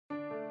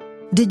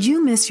Did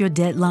you miss your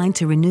deadline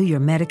to renew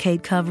your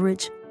Medicaid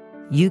coverage?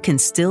 You can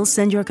still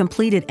send your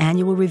completed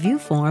annual review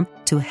form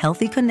to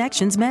Healthy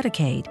Connections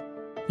Medicaid.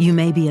 You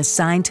may be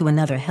assigned to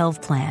another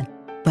health plan,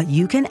 but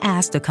you can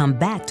ask to come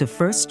back to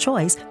First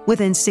Choice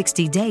within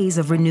 60 days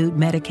of renewed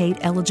Medicaid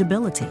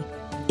eligibility.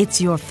 It's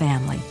your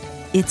family.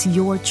 It's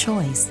your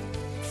choice.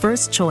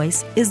 First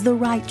Choice is the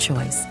right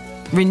choice.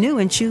 Renew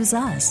and choose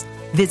us.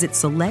 Visit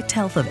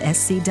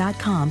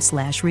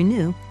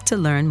selecthealthofsc.com/renew to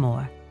learn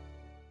more.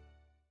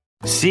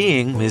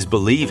 Seeing is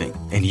believing,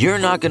 and you're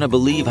not going to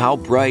believe how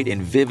bright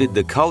and vivid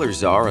the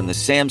colors are on the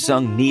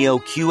Samsung Neo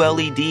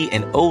QLED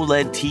and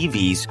OLED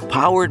TVs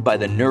powered by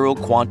the Neural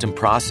Quantum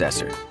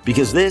Processor,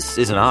 because this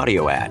is an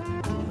audio ad.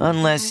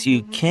 Unless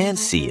you can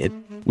see it,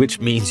 which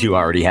means you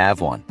already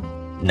have one.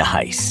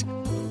 Nice.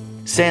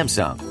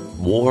 Samsung,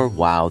 more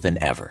wow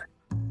than ever.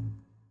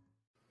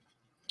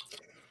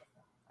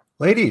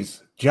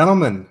 Ladies,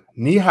 gentlemen,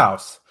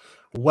 Niehaus,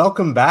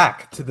 welcome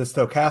back to the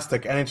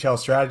Stochastic NHL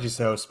Strategy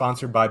Show,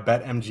 sponsored by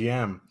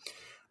BetMGM.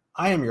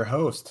 I am your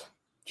host,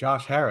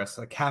 Josh Harris,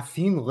 a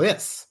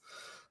caffeine-less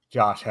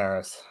Josh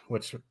Harris,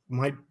 which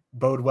might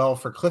bode well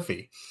for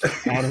Cliffy.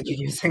 And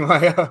introducing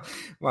my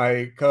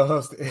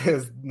co-host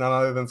is none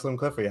other than Slim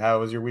Cliffy. How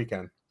was your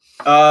weekend?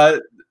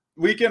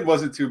 Weekend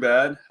wasn't too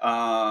bad.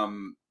 I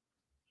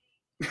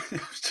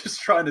was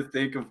just trying to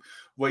think of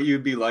what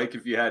you'd be like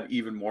if you had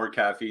even more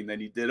caffeine than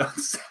you did on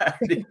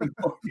Saturday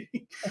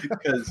morning.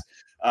 Because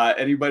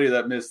anybody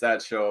that missed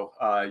that show,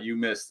 you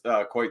missed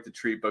quite the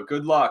treat. But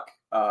good luck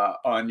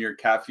on your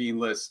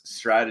caffeine-less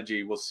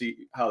strategy. We'll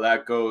see how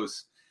that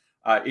goes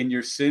in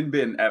your sin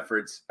bin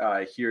efforts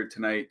here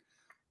tonight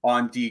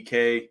on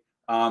DK.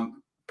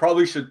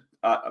 Probably should,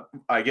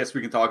 I guess we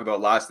can talk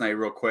about last night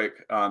real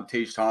quick.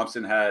 Tage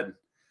Thompson had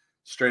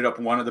straight up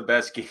one of the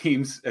best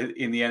games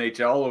in the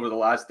NHL over the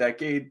last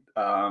decade.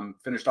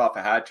 Finished off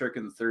a hat trick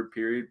in the third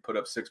period, put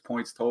up 6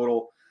 points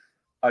total.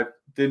 I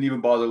didn't even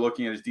bother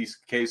looking at his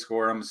DK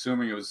score. I'm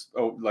assuming it was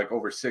like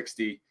over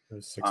 60. It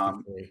was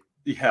 63.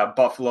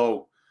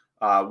 Buffalo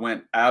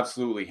went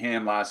absolutely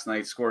ham last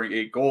night, scoring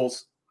 8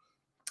 goals.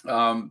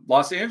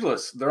 Los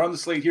Angeles, they're on the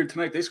slate here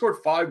tonight. They scored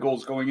 5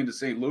 goals going into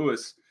St.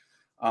 Louis.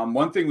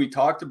 One thing we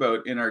talked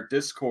about in our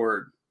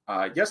Discord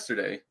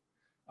yesterday,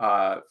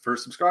 for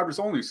subscribers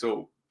only,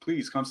 so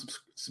please come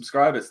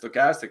subscribe at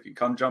Stochastic and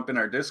come jump in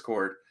our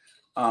Discord.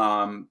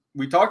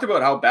 We talked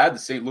about how bad the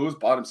St. Louis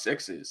bottom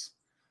six is.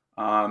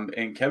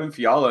 And Kevin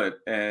Fiala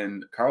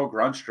and Carl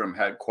Grundstrom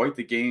had quite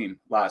the game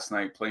last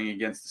night playing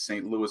against the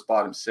St. Louis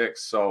bottom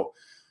six. So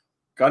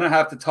gonna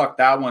have to tuck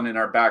that one in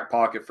our back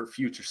pocket for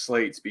future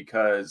slates,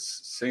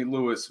 because St.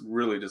 Louis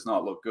really does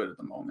not look good at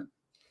the moment.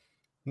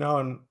 No,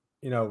 and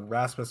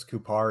Rasmus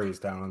Kupari is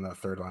down on the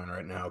third line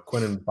right now.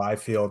 Quinton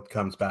Byfield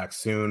comes back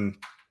soon.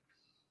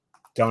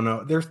 Don't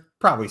know. There's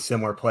probably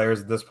similar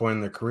players at this point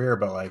in their career,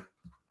 but like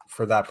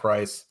for that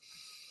price,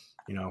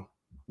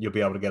 you'll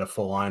be able to get a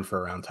full line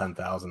for around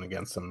 10,000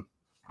 against them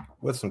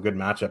with some good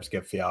matchups.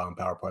 Get Fiala on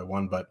power play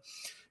 1, but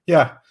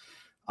yeah,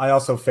 I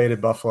also faded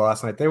Buffalo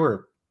last night. They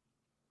were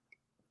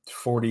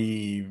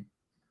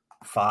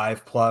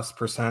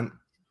 45+%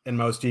 in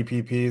most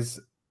GPPs,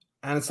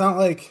 and it's not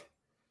like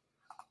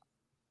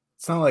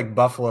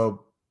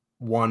Buffalo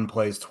 1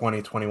 plays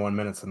 20, 21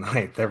 minutes a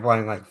night. They're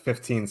playing like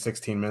 15,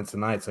 16 minutes a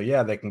night. So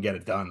yeah, they can get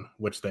it done,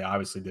 which they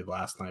obviously did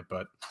last night,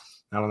 but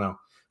I don't know.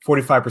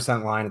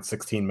 45% line at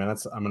 16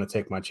 minutes. I'm going to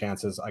take my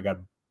chances. I got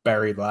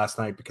buried last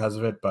night because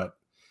of it, but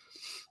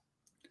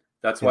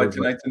that's why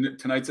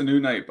tonight's a new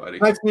night, buddy.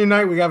 Tonight's a new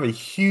night. We have a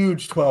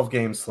huge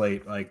 12-game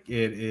slate. Like,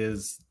 it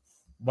is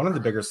one of the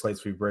bigger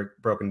slates we've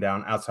broken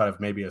down outside of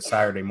maybe a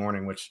Saturday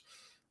morning, which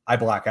I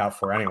black out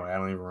for anyway. I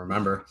don't even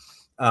remember.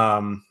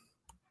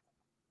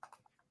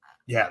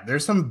 Yeah,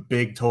 there's some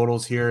big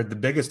totals here. The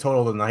biggest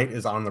total of the night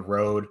is on the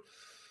road.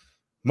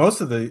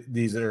 Most of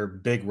these are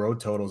big road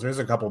totals. There's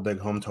a couple big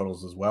home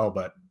totals as well,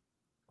 but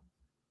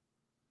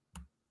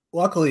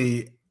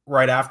luckily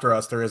right after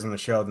us, there isn't a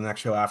show. The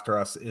next show after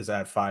us is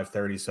at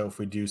 5:30. So if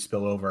we do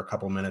spill over a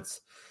couple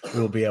minutes,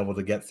 we'll be able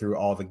to get through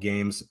all the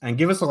games. And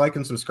give us a like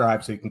and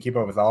subscribe so you can keep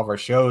up with all of our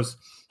shows,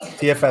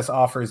 DFS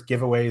offers,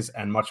 giveaways,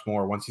 and much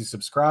more. Once you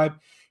subscribe,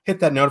 hit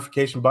that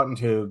notification button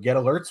to get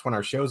alerts when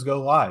our shows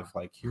go live.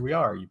 Like, here we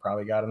are. You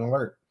probably got an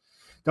alert.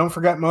 Don't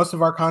forget, most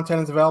of our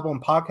content is available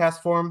in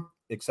podcast form,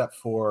 except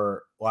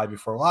for Live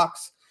Before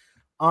Locks,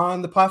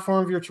 on the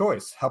platform of your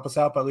choice. Help us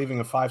out by leaving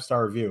a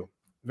 5-star review.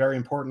 Very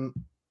important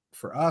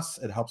for us.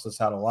 It helps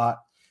us out a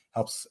lot.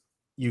 Helps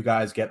you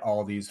guys get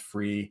all these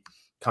free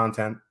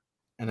content.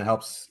 And it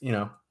helps,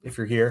 if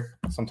you're here,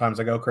 sometimes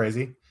I go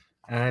crazy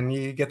and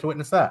you get to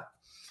witness that.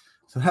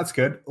 So that's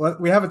good.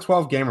 We have a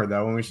 12-gamer,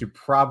 though, and we should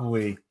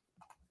probably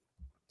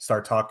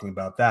start talking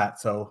about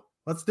that. So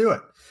let's do it.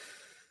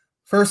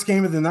 First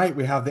game of the night,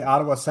 we have the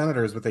Ottawa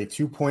Senators with a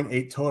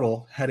 2.8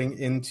 total heading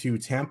into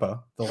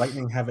Tampa. The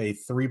Lightning have a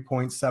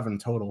 3.7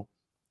 total.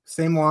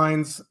 Same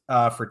lines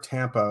for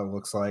Tampa,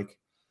 looks like.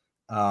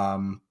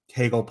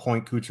 Hagel,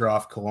 Point,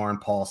 Kucherov, Killorn,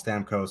 Paul,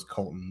 Stamkos,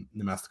 Colton,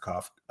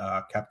 Nemestikov,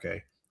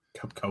 Kepke,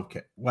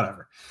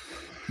 whatever.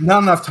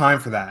 Not enough time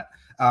for that.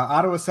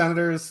 Ottawa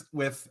Senators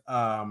with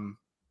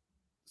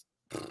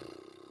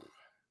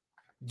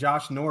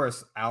Josh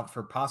Norris out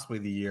for possibly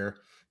the year.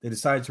 They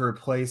decided to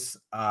replace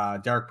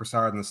Derek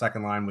Brassard in the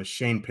second line with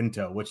Shane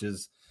Pinto, which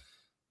is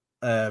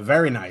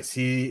very nice.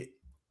 He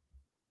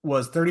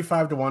was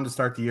 35-1 to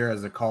start the year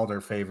as a Calder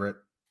favorite.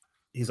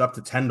 He's up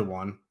to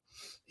 10-1.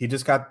 He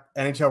just got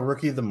NHL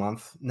Rookie of the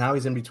Month. Now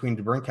he's in between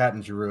DeBrincat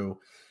and Giroux.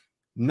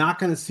 Not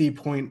going to see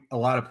a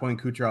lot of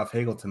Point Kucherov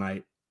Hagel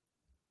tonight.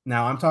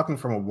 Now, I'm talking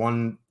from a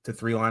 1 to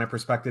 3 liner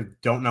perspective.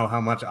 Don't know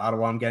how much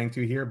Ottawa I'm getting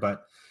to here,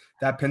 but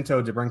that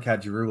Pinto,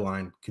 DeBrincat, Giroux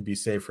line could be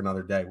saved for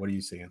another day. What are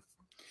you seeing?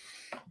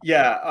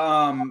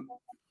 Yeah.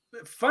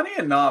 Funny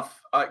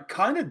enough, I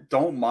kind of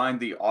don't mind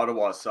the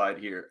Ottawa side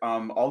here.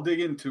 I'll dig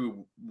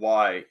into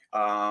why.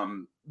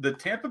 The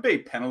Tampa Bay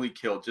penalty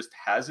kill just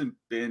hasn't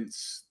been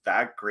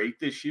that great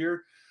this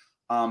year.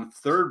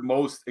 Third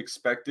most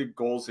expected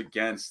goals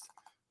against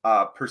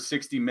per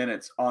 60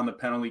 minutes on the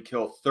penalty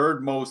kill.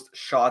 Third most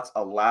shots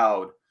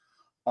allowed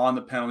on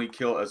the penalty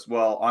kill as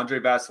well. Andrei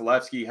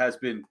Vasilevsky has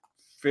been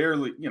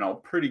fairly,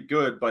 pretty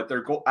good, but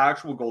their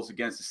actual goals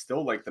against is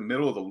still like the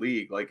middle of the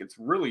league. Like it's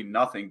really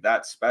nothing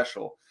that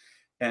special.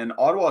 And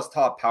Ottawa's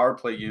top power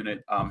play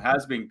unit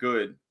has been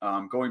good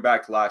going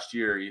back to last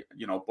year,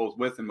 both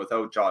with and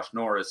without Josh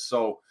Norris.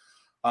 So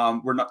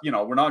we're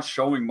not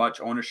showing much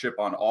ownership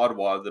on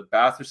Ottawa. The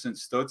Batherson,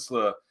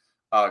 Stützle,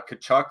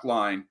 Tkachuk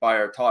line by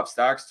our top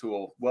stacks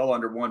tool, well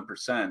under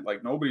 1%.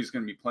 Like nobody's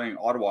going to be playing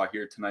Ottawa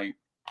here tonight.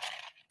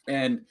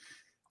 And,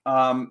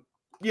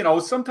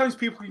 sometimes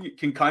people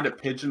can kind of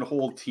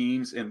pigeonhole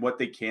teams and what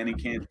they can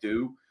and can't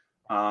do.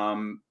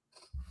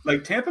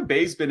 Like Tampa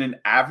Bay's been an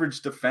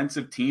average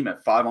defensive team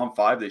at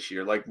 5-on-5 this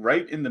year, like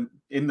right in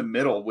the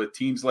middle with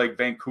teams like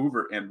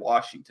Vancouver and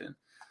Washington.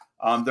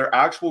 Their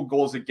actual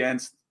goals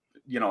against,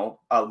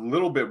 a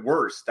little bit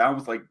worse, down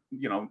with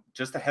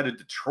just ahead of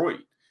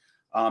Detroit.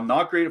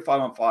 Not great at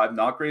 5-on-5,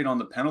 not great on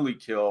the penalty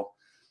kill.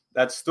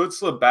 That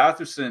Stützle,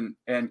 Batherson,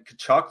 and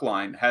Tkachuk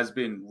line has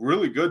been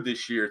really good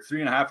this year.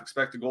 3.5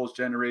 expected goals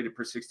generated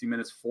per 60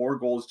 minutes, 4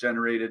 goals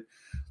generated,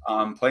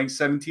 playing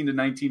 17 to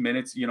 19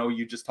 minutes.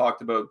 You just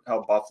talked about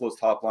how Buffalo's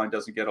top line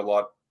doesn't get a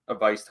lot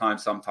of ice time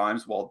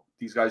sometimes. Well,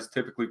 these guys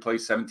typically play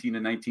 17 to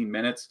 19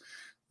 minutes.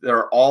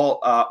 They're all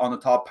on the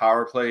top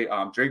power play.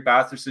 Drake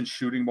Batherson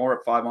shooting more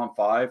at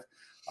 5-on-5.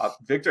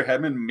 Victor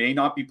Hedman may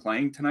not be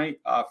playing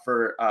tonight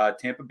for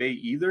Tampa Bay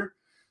either.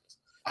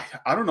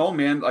 I don't know,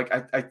 man. Like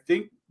I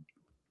think,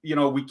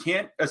 we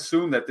can't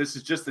assume that this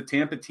is just the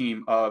Tampa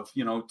team of,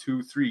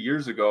 2-3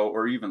 years ago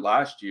or even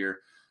last year.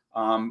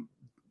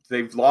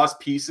 They've lost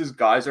pieces.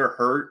 Guys are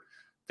hurt.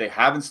 They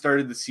haven't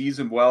started the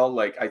season well.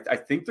 Like I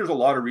think there's a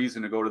lot of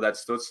reason to go to that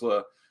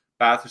Stützle,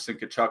 Batherson,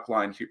 Tkachuk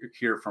line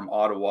here from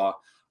Ottawa.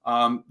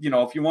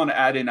 If you want to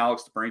add in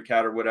Alex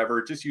DeBrincat or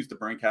whatever, just use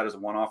DeBrincat as a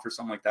one-off or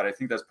something like that. I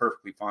think that's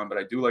perfectly fine, but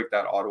I do like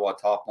that Ottawa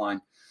top line.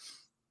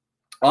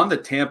 On the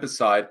Tampa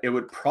side, it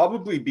would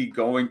probably be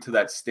going to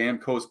that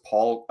Stamkos,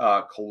 Paul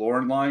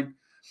Killorn line.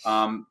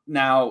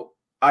 Now,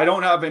 I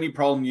don't have any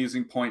problem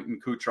using Point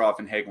and Kucherov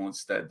and Hagel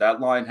instead.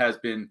 That line has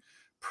been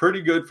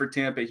pretty good for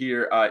Tampa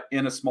here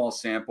in a small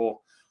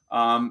sample.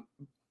 But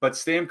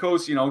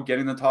Stamkos,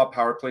 getting the top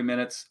power play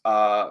minutes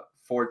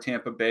for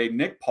Tampa Bay.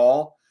 Nick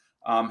Paul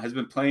has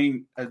been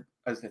playing, I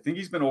think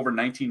he's been over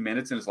 19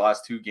 minutes in his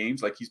last 2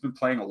 games. Like he's been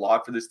playing a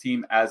lot for this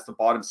team as the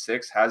bottom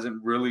 6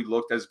 hasn't really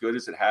looked as good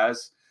as it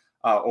has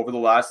over the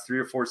last 3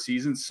 or 4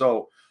 seasons.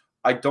 So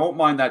I don't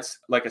mind that's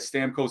like a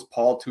Stamkos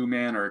Paul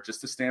 2-man or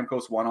just a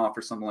Stamkos one-off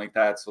or something like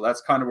that. So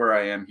that's kind of where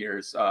I am here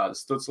is the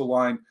Stützle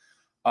line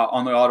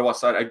on the Ottawa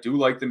side. I do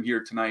like them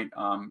here tonight,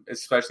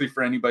 especially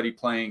for anybody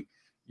playing,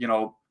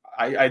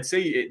 I'd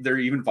say they're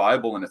even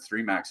viable in a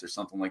 3-max or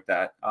something like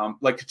that.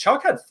 Like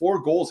Tkachuk had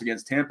 4 goals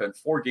against Tampa in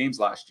 4 games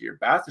last year.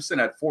 Batherson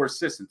had 4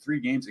 assists in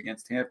 3 games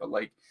against Tampa.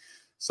 Like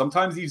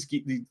sometimes these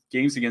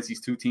games against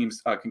these 2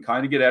 teams can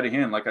kind of get out of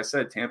hand. Like I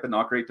said, Tampa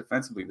not great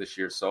defensively this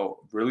year, so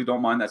really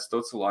don't mind that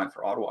Stützle line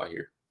for Ottawa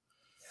here.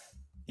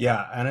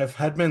 Yeah, and if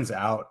Hedman's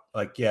out,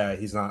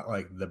 he's not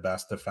like the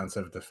best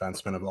defensive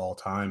defenseman of all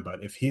time,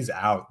 but if he's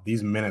out,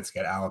 these minutes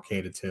get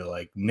allocated to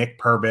like Nick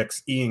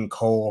Perbix, Ian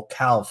Cole,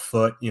 Cal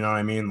Foote, you know what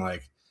I mean?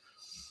 Like,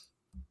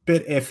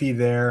 bit iffy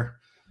there.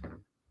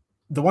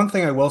 The one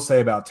thing I will say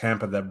about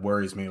Tampa that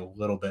worries me a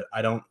little bit,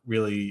 I don't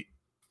really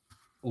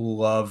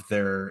love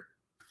their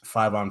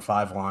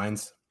 5-on-5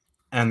 lines,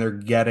 and they're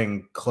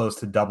getting close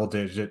to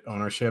double-digit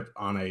ownership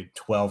on a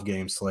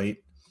 12-game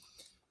slate.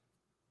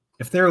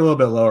 If they're a little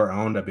bit lower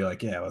owned, I'd be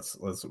like, yeah,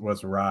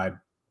 let's ride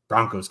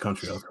Broncos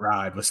country. Let's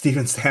ride with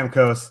Steven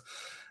Stamkos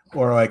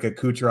or like a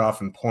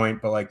Kucherov and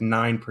Point, but like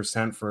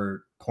 9%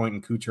 for Point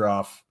and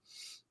Kucherov.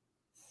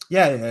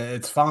 Yeah,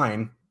 it's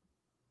fine.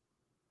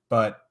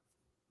 But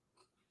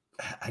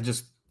I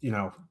just,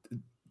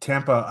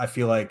 Tampa, I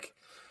feel like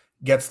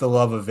gets the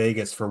love of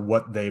Vegas for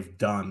what they've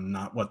done,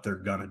 not what they're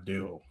going to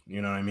do.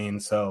 You know what I mean?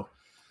 So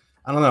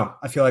I don't know.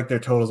 I feel like their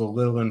total's a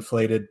little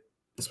inflated,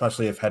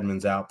 especially if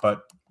Hedman's out,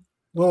 but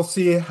we'll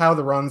see how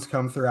the runs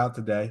come throughout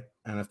the day.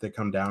 And if they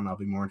come down, I'll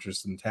be more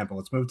interested in Tampa.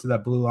 Let's move to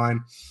that blue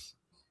line.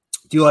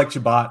 Do you like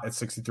Chabot at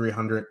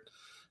 6,300,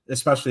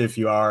 especially if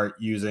you are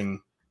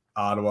using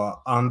Ottawa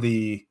on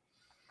the?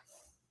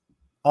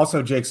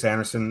 Also, Jake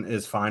Sanderson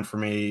is fine for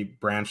me.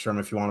 Brandstrom,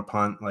 if you want to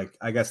punt, like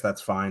I guess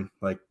that's fine.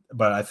 Like,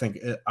 but I think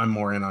I'm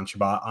more in on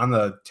Chabot. On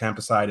the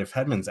Tampa side, if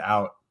Hedman's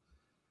out,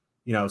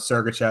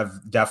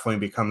 Sergachev definitely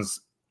becomes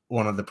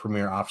one of the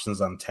premier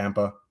options on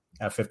Tampa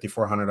at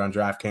 5,400 on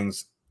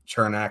DraftKings.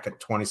 Chernak at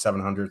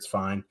 2,700 is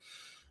fine,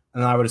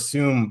 and I would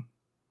assume,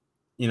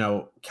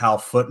 Cal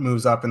Foote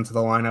moves up into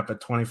the lineup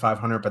at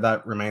 2,500, but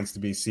that remains to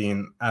be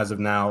seen. As of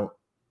now,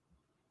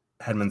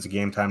 Hedman's a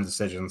game time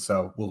decision,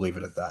 so we'll leave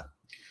it at that.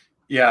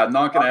 Yeah, I'm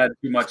not going to add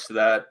too much to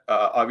that.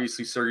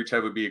 Obviously,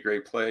 Sergachev would be a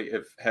great play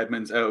if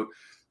Hedman's out.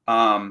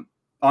 On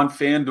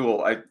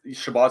FanDuel,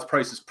 Chabot's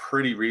price is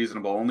pretty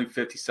reasonable, only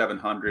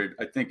 5,700.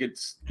 I think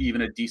it's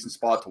even a decent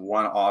spot to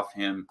one off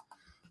him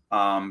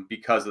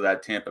because of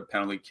that Tampa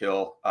penalty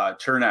kill.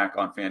 Chernak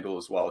on FanDuel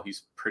as well.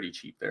 He's pretty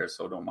cheap there,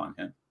 so don't mind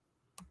him.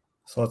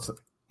 So let's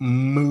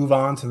move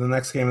on to the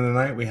next game of the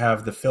night. We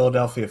have the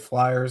Philadelphia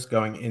Flyers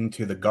going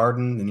into the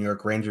Garden. The New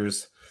York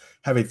Rangers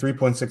have a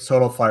 3.6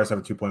 total. Flyers have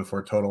a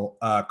 2.4 total.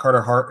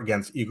 Carter Hart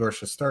against Igor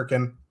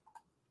Shesterkin.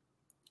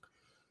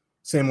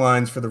 Same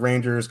lines for the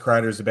Rangers: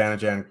 Kreider,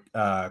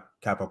 Zibanejad,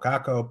 Capo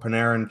Caco,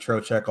 Panarin,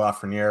 Trocheck,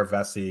 Lafreniere,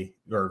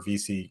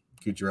 Vesey,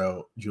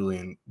 Goudreau,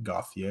 Julien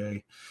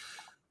Gauthier.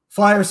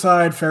 Flyer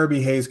side: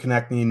 Farabee, Hayes,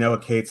 Konechny, Noah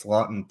Cates,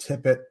 Lawton,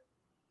 Tippett.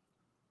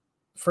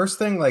 First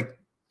thing, like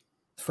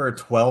for a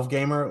 12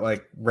 gamer,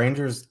 like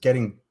Rangers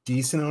getting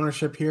decent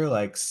ownership here,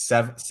 like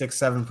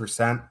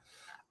 7%.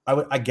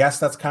 I guess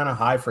that's kind of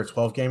high for a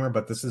 12 gamer,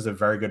 but this is a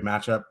very good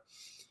matchup.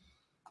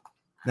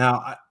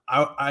 Now,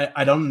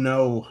 I don't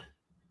know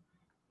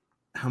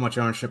how much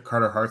ownership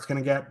Carter Hart's going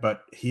to get,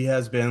 but he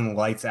has been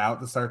lights out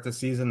to start the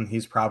season.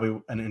 He's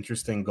probably an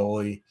interesting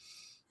goalie.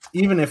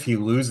 Even if he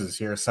loses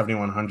here,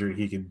 7,100,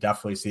 he could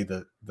definitely see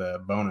the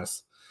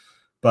bonus.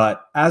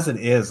 But as it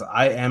is,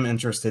 I am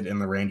interested in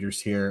the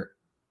Rangers here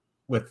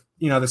with,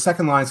 the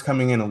second line's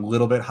coming in a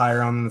little bit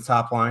higher on the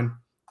top line.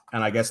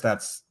 And I guess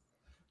that's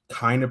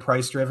kind of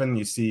price driven.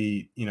 You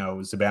see,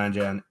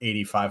 Zibanejad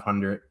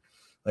 8,500.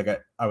 Like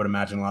I would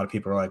imagine a lot of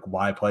people are like,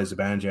 why play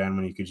Zibanejad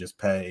when you could just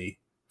pay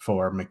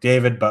for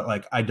McDavid? But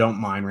like, I don't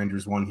mind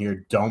Rangers 1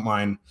 here. Don't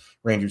mind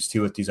Rangers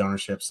 2 with these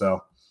ownerships. So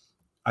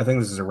I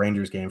think this is a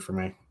Rangers game for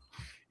me.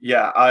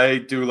 Yeah, I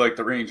do like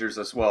the Rangers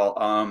as well.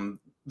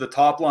 The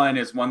top line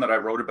is one that I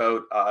wrote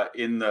about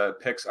in the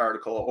picks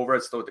article over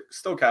at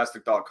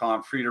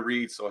Stokastic.com, free to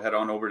read. So head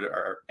on over to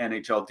our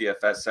NHL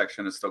DFS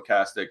section of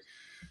Stokastic.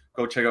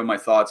 Go check out my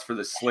thoughts for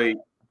the slate.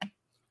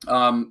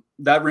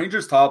 That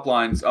Rangers top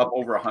line's up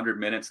over 100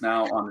 minutes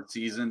now on the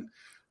season.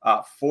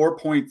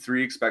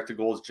 4.3 expected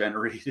goals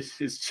generated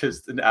is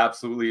just an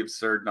absolutely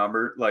absurd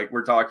number. Like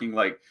we're talking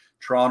like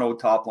Toronto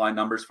top line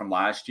numbers from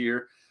last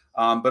year,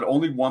 but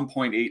only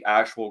 1.8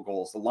 actual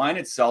goals. The line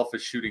itself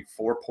is shooting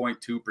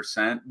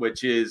 4.2%,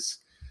 which is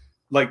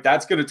like,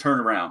 that's going to turn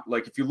around.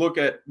 Like if you look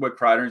at what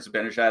Kreider and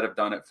Zibanejad have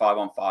done at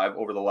 5-on-5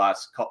 over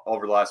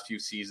the last few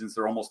seasons,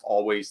 they're almost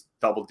always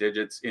double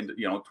digits in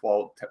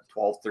 12,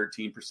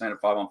 13%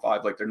 at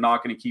 5-on-5. Like they're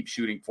not going to keep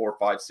shooting 4,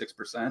 5,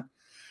 6%.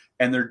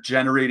 And they're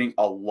generating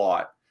a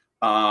lot.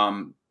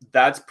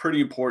 That's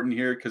pretty important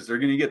here because they're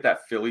going to get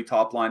that Philly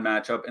top line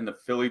matchup. And the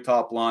Philly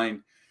top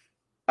line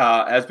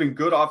has been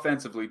good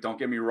offensively, don't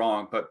get me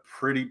wrong, but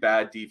pretty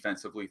bad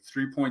defensively.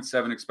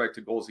 3.7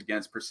 expected goals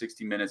against per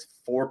 60 minutes,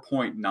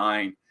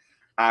 4.9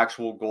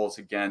 actual goals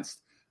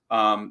against.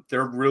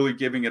 They're really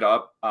giving it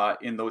up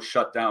in those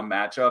shutdown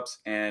matchups.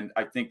 And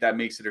I think that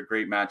makes it a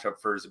great matchup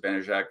for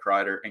Zibanejad,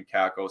 Kreider, and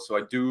Kako. So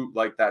I do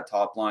like that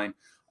top line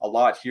a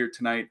lot here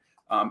tonight.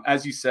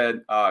 As you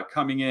said,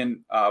 coming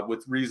in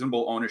with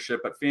reasonable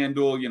ownership at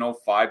FanDuel,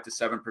 5 to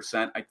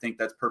 7%. I think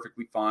that's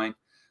perfectly fine.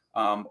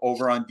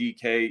 Over on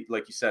DK,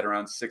 like you said,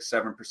 around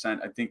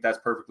 6-7%. I think that's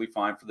perfectly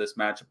fine for this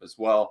matchup as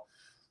well.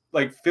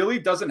 Like Philly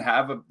doesn't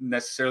have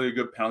necessarily a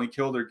good penalty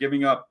kill. They're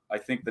giving up, I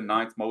think, the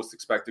 9th most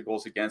expected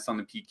goals against on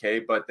the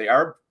PK, but they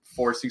are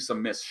forcing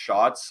some missed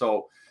shots.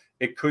 So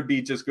it could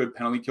be just good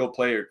penalty kill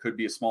play, or it could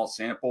be a small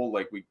sample.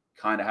 Like we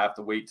kind of have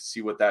to wait to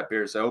see what that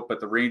bears out. But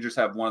the Rangers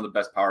have one of the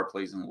best power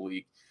plays in the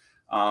league.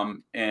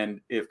 And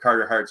if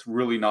Carter Hart's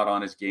really not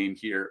on his game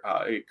here,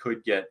 it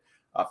could get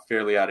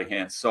fairly out of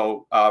hand.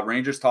 So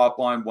Rangers top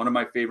line, one of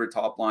my favorite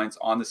top lines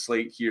on the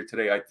slate here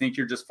today. I think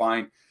you're just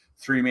fine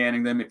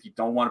 3-manning them. If you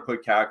don't want to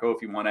put Kako,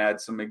 if you want to add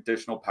some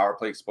additional power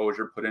play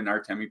exposure, put in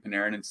Artemi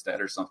Panarin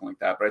instead or something like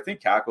that. But I think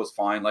Kako's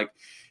fine. Like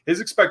his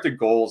expected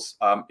goals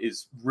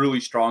is really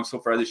strong so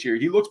far this year.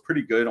 He looks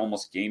pretty good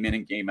almost game in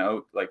and game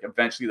out. Like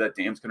eventually that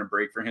dam's going to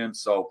break for him.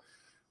 So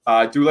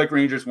I do like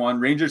Rangers 1.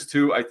 Rangers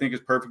 2, I think is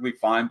perfectly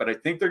fine, but I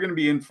think they're going to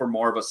be in for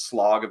more of a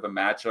slog of a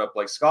matchup.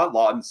 Like Scott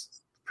Lawton's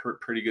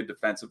pretty good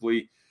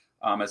defensively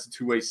as a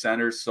two-way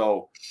center.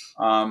 So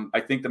I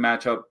think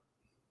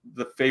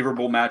the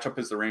favorable matchup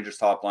is the Rangers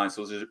top line.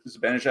 So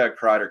Zibanejad,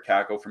 Kreider,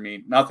 Kako for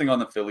me. Nothing on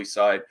the Philly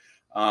side.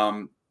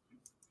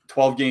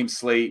 12-game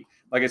slate.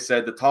 Like I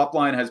said, the top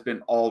line has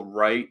been all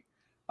right.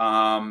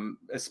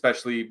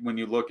 especially when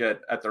you look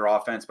at their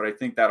offense. But I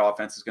think that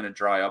offense is going to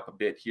dry up a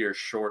bit here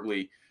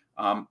shortly.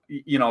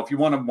 If you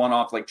want to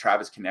one-off like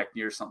Travis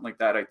Konechny or something like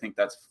that, I think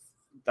that's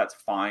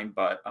fine.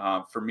 But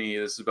for me,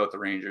 this is about the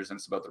Rangers, and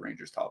it's about the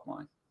Rangers top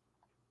line.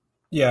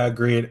 Yeah,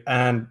 agreed.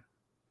 And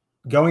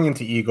going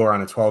into Igor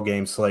on a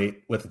 12-game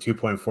slate with a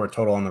 2.4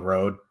 total on the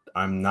road,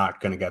 I'm not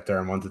going to get there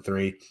in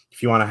 1-3.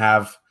 If you want to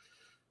have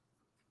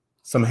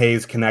some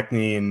Hayes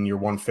Konechny in your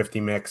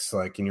 150 mix,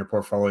 like in your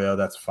portfolio,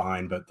 that's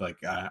fine. But like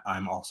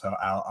I'm also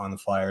out on the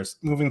Flyers.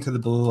 Moving to the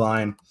blue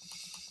line,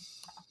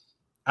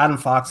 Adam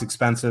Fox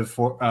expensive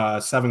for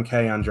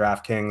 $7K on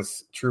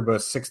DraftKings. Trouba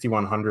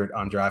 6,100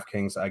 on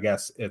DraftKings. I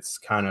guess it's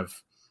kind of,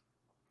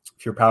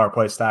 if you're power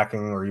play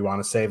stacking or you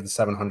want to save the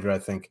 700, I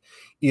think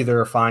either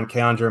are fine.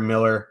 Keandre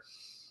Miller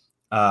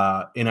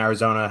in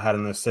Arizona had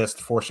an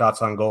assist, 4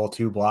 shots on goal,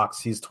 2 blocks.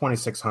 He's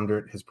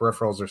 2,600. His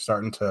peripherals are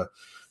starting to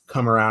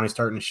come around. He's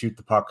starting to shoot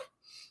the puck.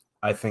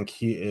 I think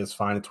he is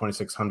fine at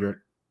 2,600.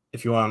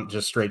 If you want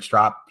just straight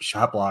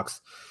shot blocks,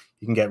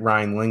 you can get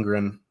Ryan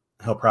Lindgren.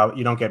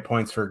 You don't get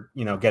points for,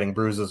 getting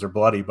bruises or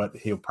bloody, but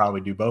he'll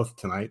probably do both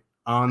tonight.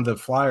 On the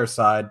Flyer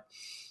side,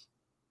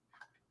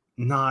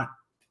 not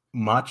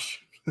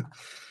much.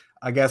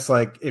 I guess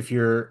like if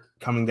you're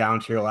coming down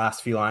to your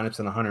last few lineups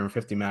in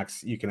 150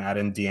 max, you can add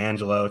in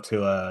D'Angelo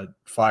to a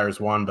Flyers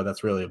 1, but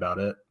that's really about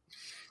it.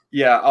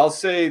 Yeah, I'll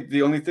say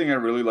the only thing I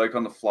really like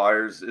on the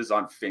Flyers is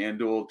on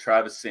FanDuel.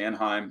 Travis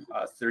Sanheim,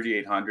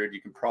 3,800. You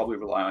can probably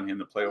rely on him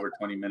to play over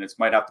 20 minutes.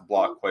 Might have to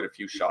block quite a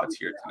few shots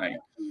here tonight.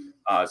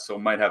 So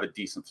might have a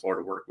decent floor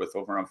to work with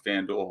over on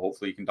FanDuel.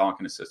 Hopefully you can donk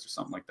an assist or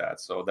something like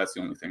that. So that's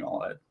the only thing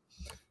I'll add.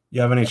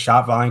 You have any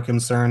shot volume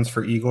concerns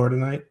for Igor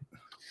tonight?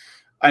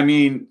 I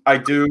mean, I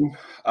do,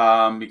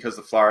 because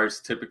the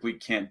Flyers typically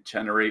can't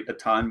generate a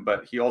ton,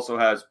 but he also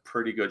has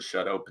pretty good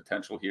shutout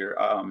potential here.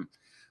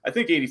 I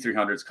think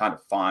 8,300 is kind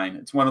of fine.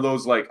 It's one of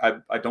those, like,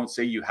 I don't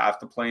say you have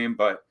to play him,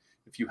 but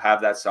if you have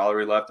that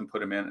salary left and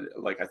put him in,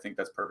 like, I think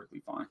that's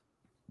perfectly fine.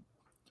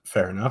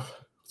 Fair enough.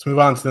 Let's move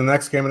on to the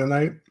next game of the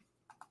night.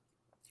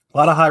 A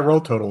lot of high roll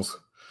totals.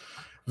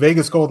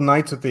 Vegas Golden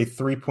Knights with a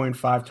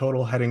 3.5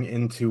 total heading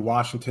into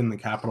Washington. The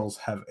Capitals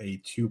have a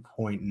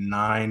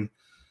 2.9.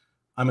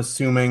 I'm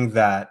assuming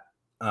that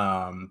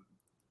John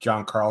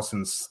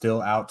Carlson's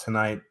still out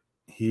tonight.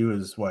 He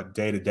was,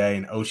 day-to-day,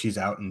 and Oshie's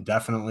out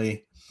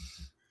indefinitely.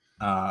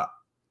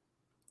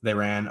 They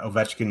ran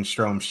Ovechkin,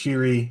 Strome,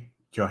 Sheary,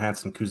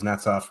 Johansson,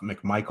 Kuznetsov,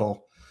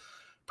 McMichael,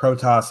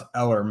 Protas,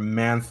 Eller,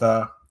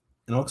 Mantha.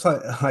 And it looks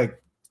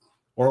like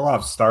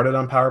Orlov started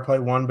on power play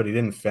 1, but he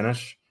didn't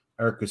finish.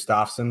 Eric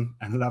Gustafsson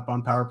ended up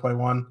on power play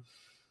 1,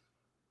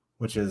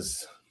 which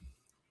is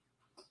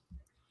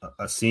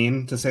a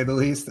scene, to say the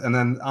least. And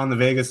then on the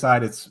Vegas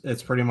side,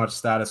 it's pretty much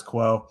status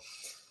quo.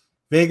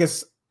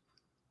 Vegas,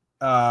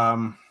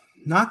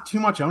 not too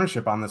much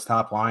ownership on this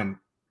top line.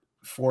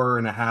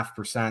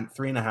 4.5%,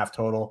 3.5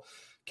 total.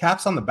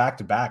 Caps on the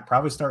back-to-back,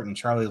 probably starting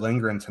Charlie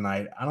Lindgren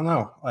tonight. I don't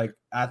know. Like,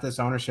 at this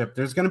ownership,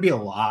 there's going to be a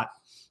lot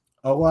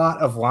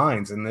of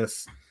lines in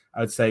this,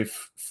 I would say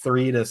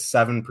 3 to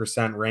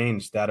 7%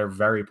 range that are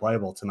very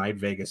playable tonight,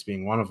 Vegas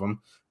being one of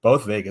them,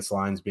 both Vegas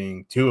lines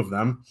being 2 of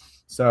them.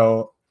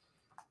 So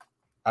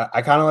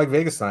I kind of like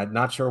Vegas tonight.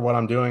 Not sure what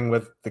I'm doing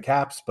with the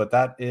Caps, but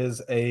that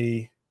is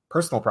a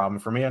personal problem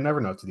for me. I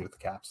never know what to do with the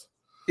Caps.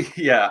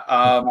 Yeah,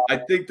 I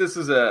think this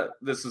is a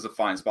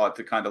fine spot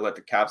to kind of let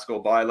the Caps go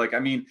by. Like, I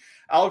mean,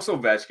 Alex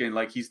Ovechkin,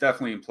 like, he's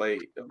definitely in play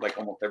like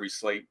almost every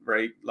slate,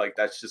 right? Like,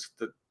 that's just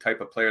the type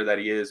of player that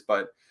he is.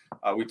 But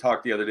we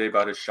talked the other day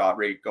about his shot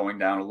rate going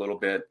down a little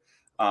bit.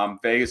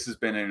 Vegas has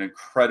been an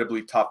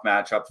incredibly tough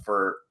matchup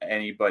for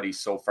anybody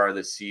so far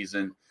this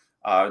season,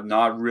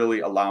 not really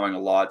allowing a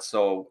lot.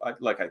 So, I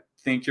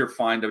think you're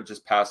fine to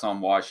just pass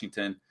on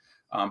Washington.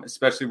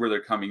 Especially where they're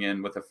coming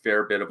in with a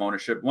fair bit of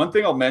ownership. One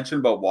thing I'll mention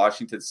about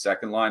Washington's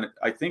second line,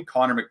 I think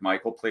Connor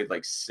McMichael played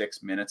like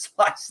 6 minutes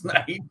last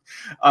night.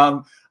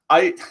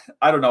 I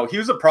don't know. He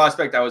was a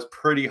prospect I was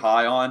pretty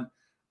high on.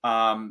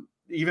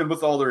 Even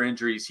with all their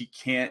injuries,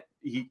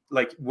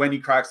 when he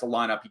cracks the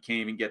lineup, he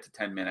can't even get to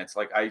 10 minutes.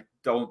 Like, I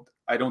don't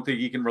think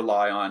he can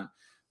rely on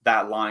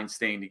that line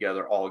staying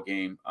together all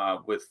game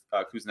with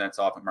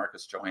Kuznetsov and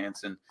Marcus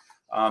Johansson.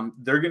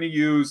 They're going to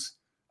use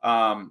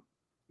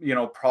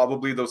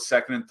probably those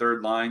second and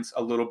third lines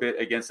a little bit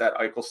against that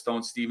Eichel,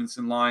 Stone,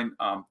 Stevenson line.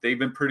 They've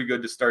been pretty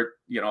good to start,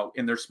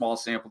 in their small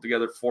sample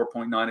together.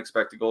 4.9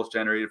 expected goals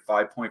generated,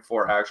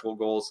 5.4 actual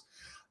goals.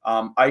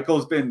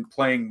 Eichel's been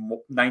playing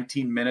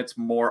 19 minutes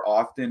more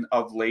often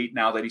of late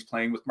now that he's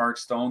playing with Mark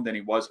Stone than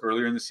he was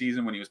earlier in the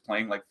season when he was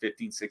playing like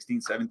 15, 16,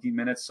 17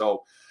 minutes.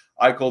 So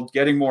Eichel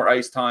getting more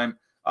ice time.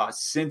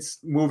 Since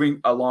moving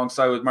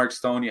alongside with Mark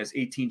Stone, he has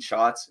 18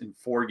 shots in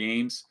 4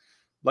 games.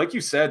 Like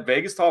you said,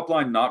 Vegas top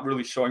line not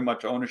really showing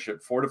much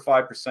ownership, 4 to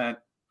 5%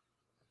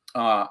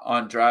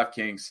 on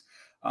DraftKings.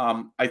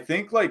 I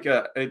think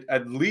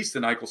at least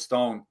an Eichel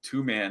Stone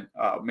 2-man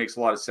makes a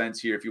lot of sense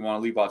here if you want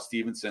to leave off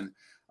Stevenson.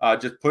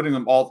 Just putting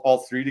them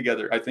all 3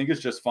 together, I think is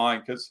just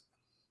fine because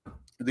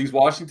these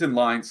Washington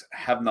lines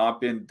have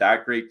not been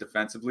that great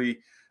defensively.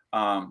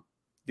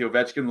 The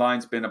Ovechkin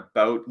line's been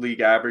about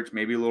league average,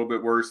 maybe a little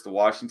bit worse. The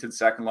Washington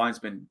second line's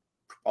been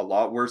a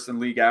lot worse than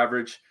league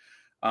average.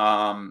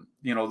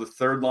 The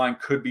third line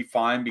could be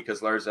fine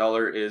because Lars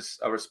Eller is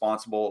a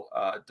responsible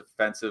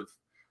defensive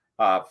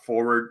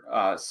forward.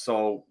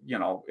 So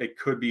it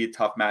could be a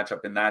tough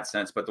matchup in that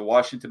sense. But the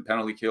Washington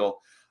penalty kill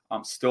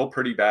still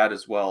pretty bad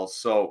as well.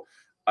 So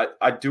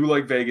I do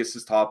like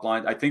Vegas's top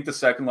line. I think the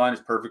second line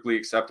is perfectly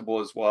acceptable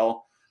as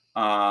well.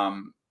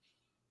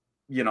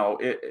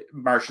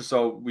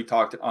 Marchessault, we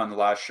talked on the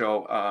last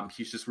show.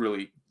 He's just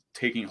really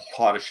taking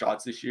a lot of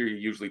shots this year. He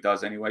usually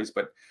does anyways,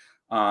 but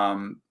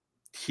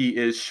he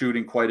is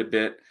shooting quite a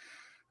bit.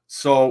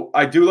 So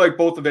I do like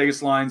both the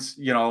Vegas lines.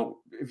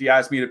 If you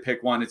ask me to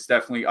pick one, it's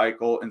definitely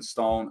Eichel and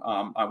Stone.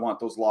 I want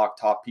those locked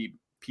top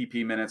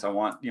PP minutes. I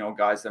want,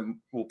 guys that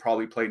will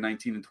probably play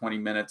 19 and 20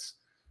 minutes,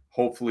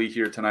 hopefully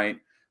here tonight.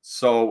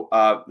 So,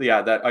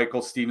 that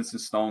Eichel, Stevenson,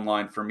 Stone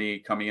line for me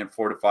coming in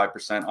 4 to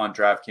 5% on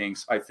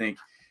DraftKings, I think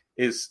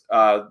is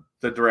the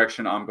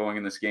direction I'm going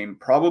in this game.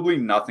 Probably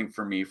nothing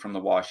for me from the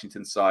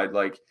Washington side.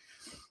 Like,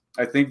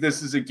 I think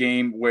this is a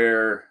game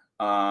where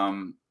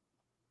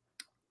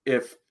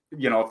if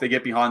they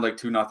get behind like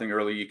 2-0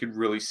 early, you could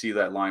really see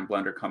that line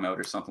blender come out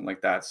or something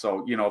like that.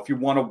 So, if you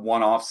want to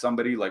one-off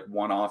somebody, like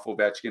one-off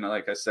Ovechkin,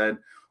 like I said,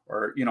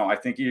 or, I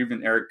think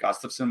even Eric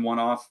Gustafsson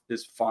one-off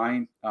is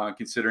fine,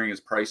 considering his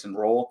price and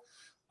role.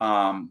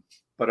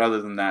 But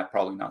other than that,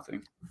 probably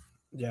nothing.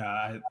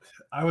 Yeah,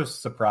 I was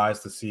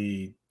surprised to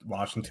see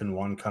Washington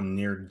one come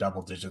near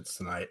double digits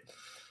tonight.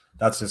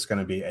 That's just going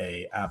to be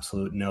a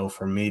absolute no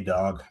for me,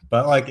 dog.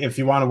 But like, if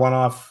you want to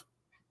one-off,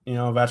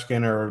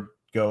 Ovechkin or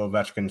go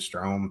Ovechkin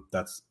Strome,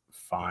 that's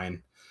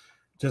fine.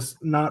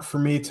 Just not for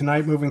me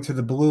tonight. Moving to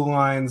the blue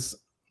lines,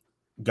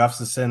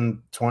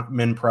 Gustafsson,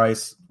 min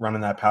price,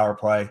 running that power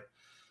play.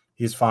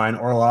 He's fine.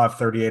 Orlov,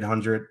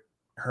 3,800.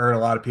 Heard a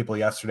lot of people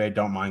yesterday.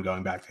 Don't mind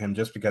going back to him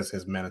just because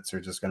his minutes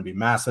are just going to be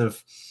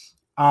massive.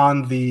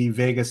 On the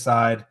Vegas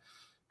side,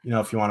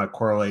 if you want to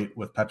correlate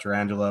with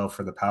Pietrangelo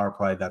for the power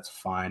play, that's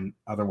fine.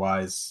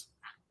 Otherwise,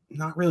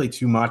 not really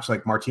too much.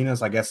 Like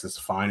Martinez, I guess, is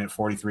fine at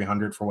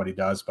 4,300 for what he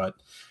does, but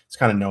it's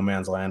kind of no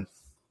man's land.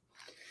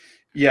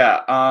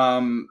 Yeah.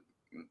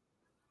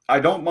 I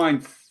don't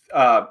mind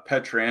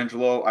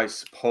Pietrangelo, I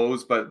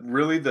suppose, but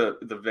really the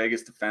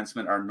Vegas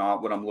defensemen are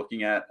not what I'm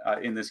looking at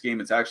in this game.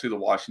 It's actually the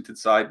Washington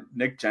side.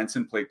 Nick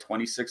Jensen played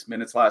 26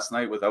 minutes last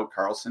night without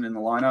Karlsson in the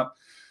lineup.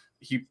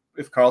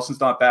 If Karlsson's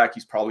not back,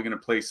 he's probably going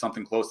to play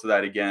something close to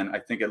that again. I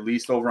think at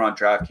least over on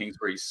DraftKings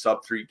where he's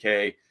sub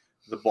 3K,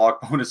 the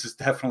block bonus is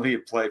definitely a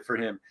play for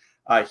him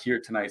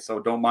here tonight. So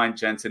don't mind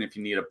Jensen if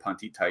you need a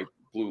punty type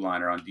blue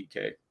liner on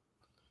DK.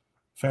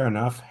 Fair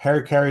enough.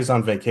 Harry Carey's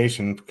on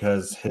vacation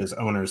because his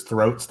owner's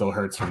throat still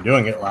hurts from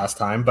doing it last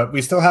time, but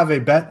we still have a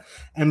bet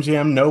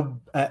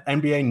MGM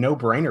NBA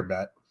no-brainer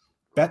bet.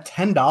 Bet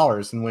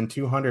 $10 and win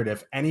 $200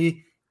 if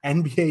any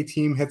NBA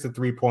team hits a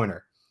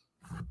three-pointer.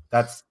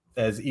 That's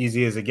as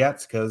easy as it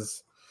gets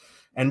because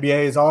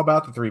NBA is all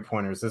about the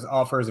three-pointers. This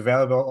offer is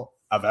available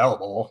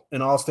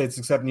in all states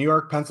except New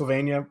York,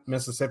 Pennsylvania,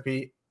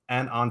 Mississippi,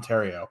 and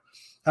Ontario.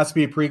 Has to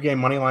be a pregame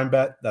money line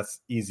bet. That's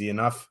easy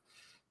enough.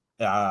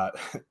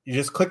 You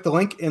just click the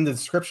link in the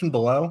description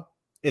below.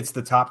 It's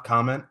the top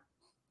comment.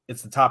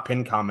 It's the top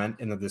pinned comment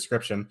in the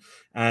description.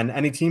 And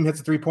any team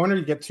hits a three-pointer,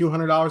 you get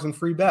 $200 in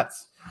free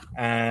bets.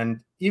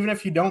 And even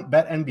if you don't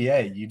bet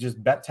NBA, you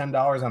just bet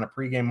 $10 on a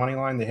pregame money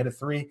line. They hit a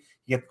three,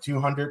 you get the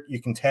 $200.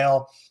 You can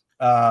tail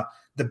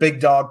the big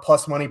dog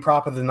plus money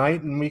prop of the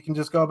night, and we can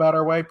just go about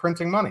our way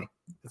printing money.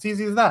 It's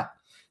easy as that.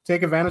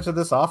 Take advantage of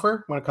this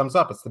offer when it comes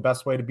up. It's the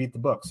best way to beat the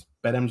books.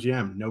 Bet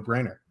MGM, no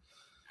brainer.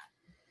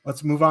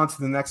 Let's move on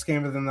to the next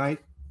game of the night.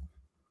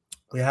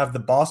 We have the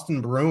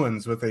Boston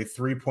Bruins with a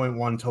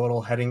 3.1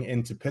 total heading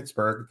into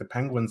Pittsburgh. The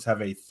Penguins have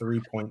a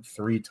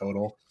 3.3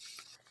 total.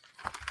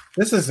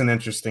 This is an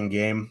interesting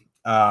game.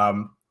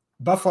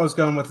 Buffalo's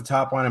going with the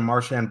top line of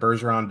Marchand,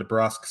 Bergeron,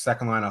 DeBrusque,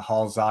 second line of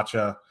Hall,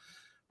 Zacha,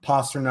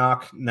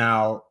 Pasternak.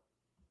 Now,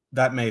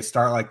 that may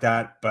start like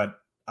that, but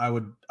I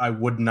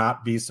would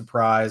not be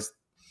surprised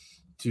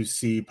to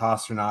see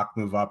Pasternak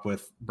move up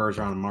with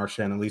Bergeron and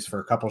Marchand, at least for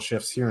a couple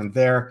shifts here and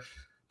there.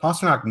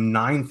 Pasternak,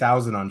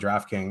 9,000 on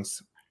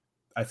DraftKings.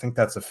 I think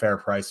that's a fair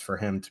price for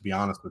him, to be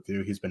honest with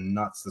you. He's been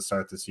nuts to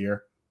start this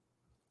year.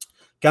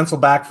 Gensel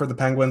back for the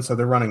Penguins, so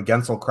they're running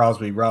Gensel,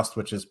 Crosby, Rust,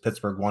 which is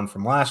Pittsburgh 1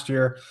 from last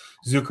year.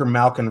 Zucker,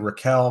 Malkin,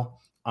 Raquel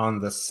on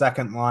the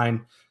second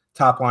line.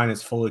 Top line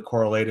is fully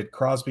correlated.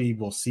 Crosby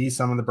will see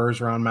some of the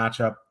Bergeron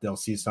matchup. They'll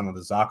see some of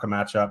the Zacha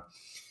matchup.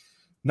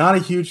 Not a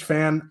huge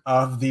fan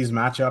of these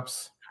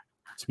matchups,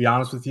 to be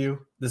honest with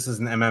you. This is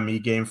an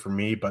MME game for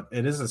me, but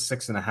it is a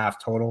 6.5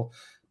 total.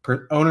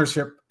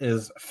 Ownership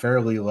is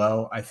fairly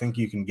low. I think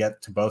you can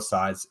get to both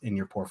sides in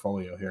your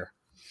portfolio here.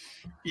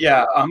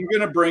 Yeah, I'm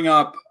going to bring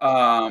up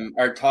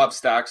our top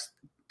stacks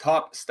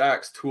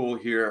tool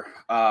here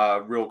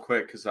real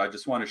quick because I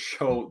just want to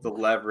show the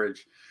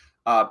leverage.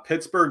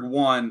 Pittsburgh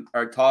 1,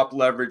 our top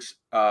leverage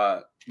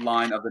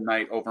line of the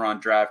night over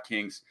on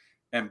DraftKings,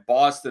 and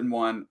Boston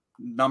 1,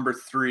 number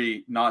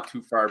 3, not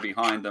too far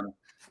behind them.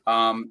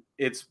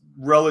 It's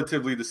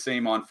relatively the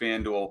same on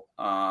FanDuel,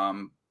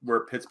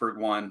 where Pittsburgh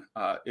 1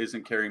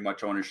 isn't carrying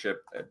much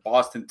ownership.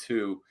 Boston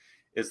 2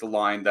 is the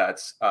line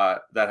that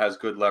has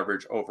good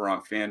leverage over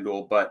on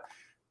FanDuel, but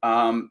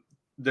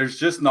there's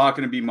just not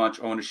going to be much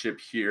ownership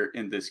here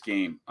in this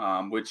game,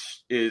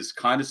 which is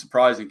kind of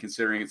surprising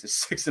considering it's a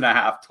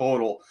 6.5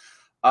 total.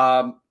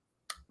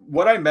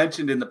 What I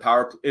mentioned in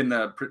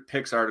the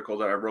picks article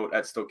that I wrote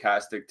at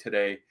Stochastic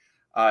today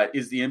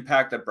is the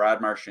impact that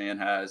Brad Marchand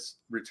has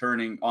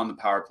returning on the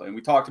power play. And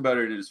we talked about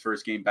it in his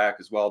first game back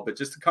as well. But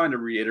just to kind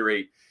of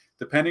reiterate,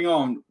 depending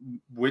on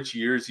which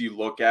years you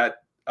look at,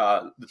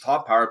 the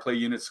top power play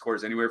unit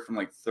scores anywhere from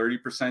like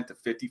 30% to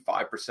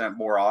 55%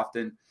 more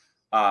often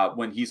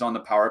when he's on the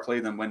power play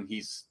than when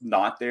he's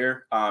not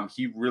there.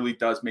 He really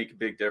does make a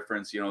big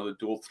difference. The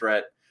dual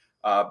threat,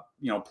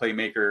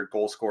 playmaker,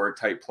 goal scorer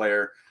type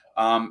player.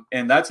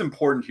 And that's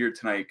important here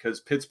tonight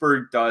because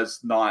Pittsburgh does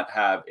not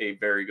have a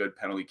very good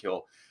penalty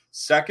kill.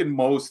 Second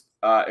most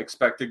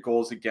expected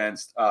goals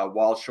against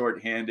while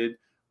shorthanded,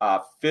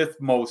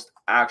 fifth most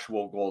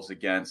actual goals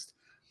against.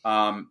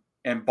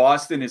 And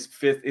Boston is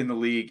fifth in the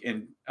league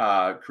in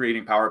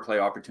creating power play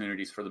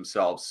opportunities for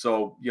themselves.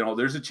 So,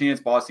 there's a chance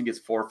Boston gets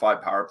 4 or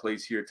 5 power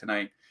plays here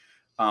tonight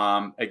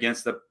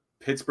against the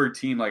Pittsburgh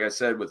team, like I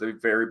said, with a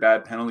very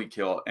bad penalty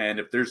kill. And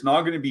if there's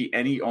not going to be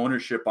any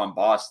ownership on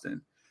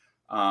Boston,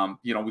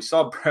 we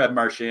saw Brad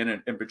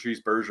Marchand and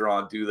Patrice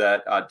Bergeron do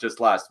that just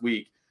last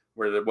week,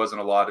 where there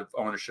wasn't a lot of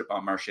ownership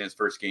on Marchand's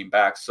first game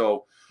back.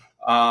 So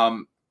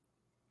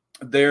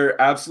they're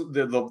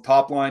absolutely the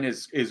top line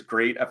is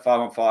great at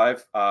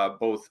 5-on-5,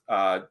 both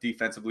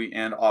defensively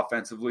and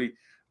offensively.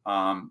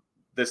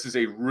 This is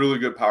a really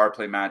good power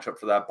play matchup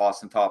for that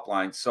Boston top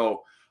line.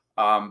 So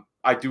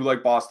I do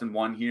like Boston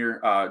 1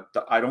 here.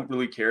 I don't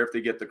really care if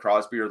they get the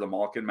Crosby or the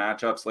Malkin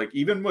matchups. Like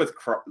even with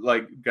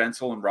like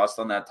Gensel and Rust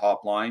on that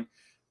top line,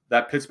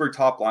 that Pittsburgh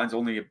top line is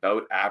only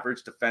about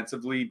average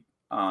defensively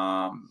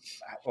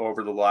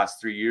over the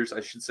last 3 years,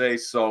 I should say.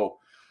 So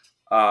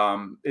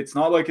it's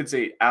not like it's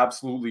a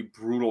absolutely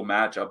brutal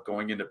matchup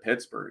going into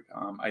Pittsburgh.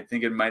 I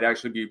think it might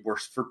actually be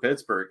worse for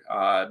Pittsburgh,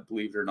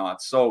 believe it or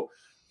not. So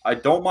I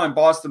don't mind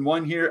Boston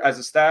 1 here as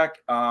a stack.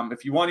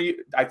 If you want to,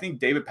 I think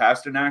David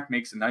Pastrnak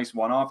makes a nice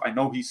one-off. I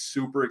know he's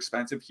super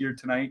expensive here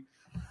tonight.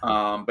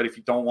 But if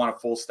you don't want a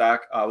full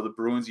stack with the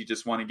Bruins, you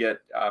just want to get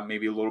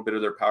maybe a little bit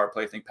of their power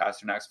play. I think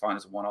Pasternak's fine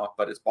as a one-off,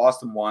 but it's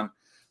Boston 1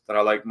 that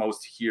I like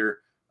most here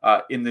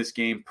in this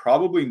game.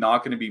 Probably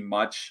not going to be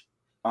much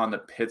on the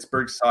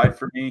Pittsburgh side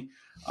for me.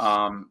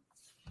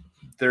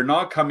 They're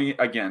not coming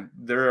again.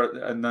 They're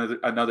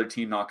another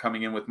team not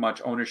coming in with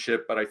much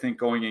ownership, but I think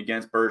going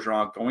against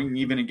Bergeron, going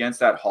even against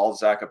that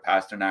Halzak of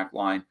Pastrnak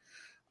line,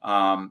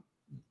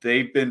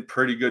 they've been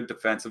pretty good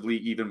defensively,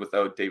 even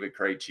without David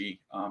Krejci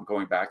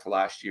going back to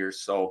last year.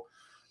 So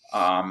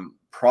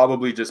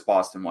probably just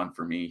Boston 1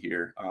 for me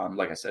here.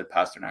 Like I said,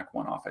 Pastrnak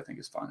 1 off, I think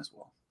is fine as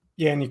well.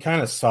 Yeah, and you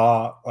kind of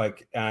saw,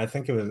 I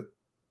think it was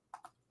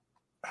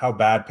how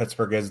bad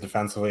Pittsburgh is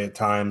defensively at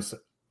times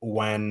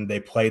when they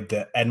played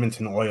the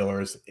Edmonton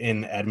Oilers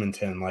in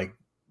Edmonton. Like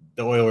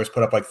the Oilers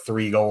put up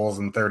 3 goals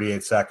in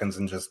 38 seconds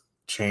and just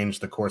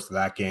changed the course of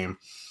that game.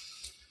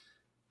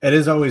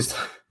 It's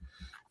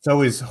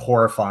always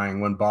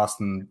horrifying when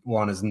Boston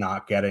 1 is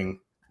not getting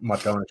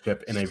much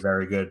ownership in a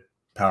very good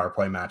power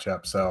play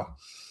matchup. So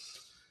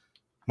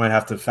might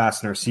have to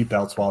fasten our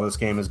seatbelts while this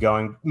game is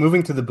going.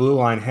 Moving to the blue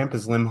line,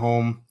 Hampus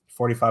Lindholm,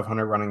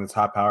 4,500 running the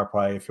top power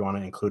play. If you want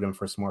to include him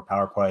for some more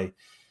power play,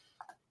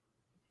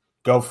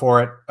 go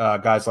for it.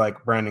 Guys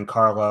like Brandon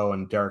Carlo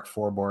and Derek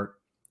Forbort,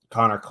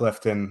 Connor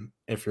Clifton,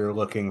 if you're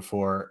looking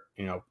for,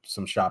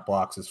 some shot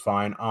blocks is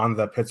fine. On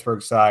the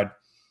Pittsburgh side,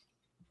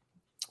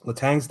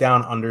 Letang's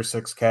down under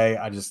 6K.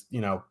 I just,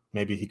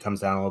 maybe he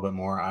comes down a little bit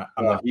more.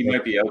 He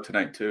might be out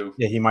tonight too.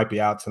 Yeah, he might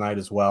be out tonight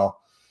as well.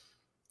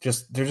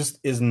 There just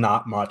is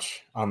not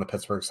much on the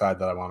Pittsburgh side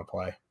that I want to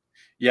play.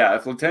 Yeah,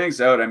 if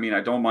Letang's out, I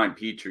don't mind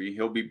Petrie.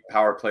 He'll be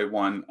power play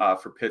 1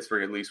 for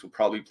Pittsburgh at least. Will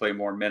probably play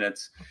more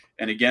minutes.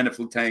 And again, if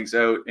Letang's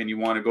out and you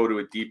want to go to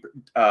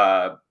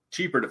a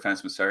cheaper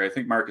defenseman, I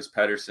think Marcus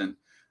Pettersson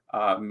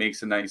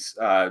makes a nice,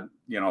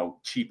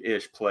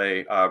 cheap-ish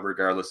play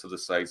regardless of the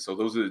site. So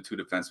those are the 2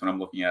 defensemen I'm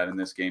looking at in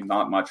this game.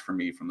 Not much for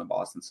me from the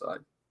Boston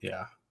side.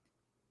 Yeah,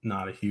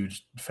 not a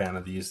huge fan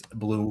of these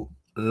blue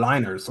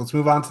liners. Let's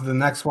move on to the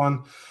next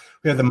one.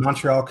 We have the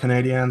Montreal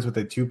Canadiens with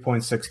a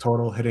 2.6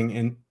 total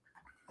heading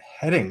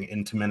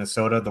into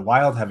Minnesota. The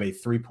Wild have a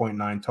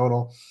 3.9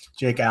 total.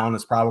 Jake Allen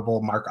is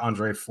probable.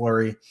 Marc-Andre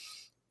Fleury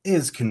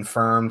is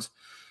confirmed.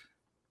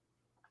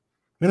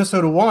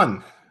 Minnesota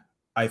 1,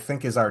 I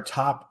think, is our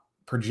top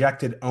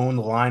projected owned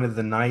line of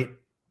the night.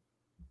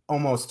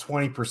 Almost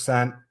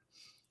 20%.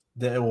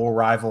 That will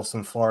rival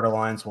some Florida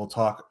lines we'll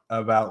talk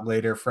about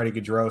later. Freddie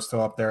Gaudreau still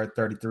up there at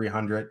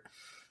 3,300.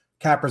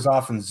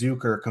 Kaprizov and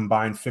Zucker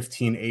combined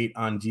 15-8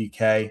 on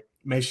DK.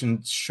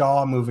 Mason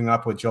Shaw moving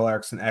up with Joel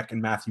Eriksson Ek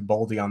and Matthew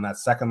Boldy on that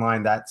second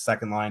line. That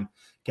second line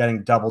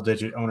getting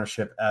double-digit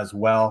ownership as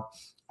well.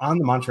 On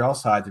the Montreal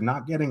side, they're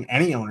not getting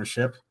any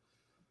ownership.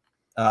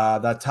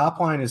 That top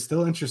line is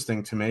still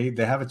interesting to me.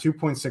 They have a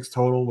 2.6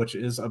 total, which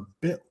is a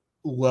bit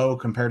low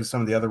compared to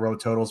some of the other road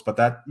totals, but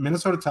that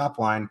Minnesota top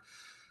line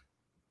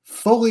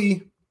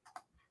fully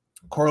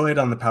correlated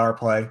on the power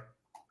play.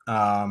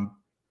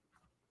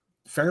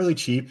 Fairly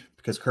cheap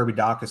because Kirby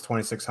Dach is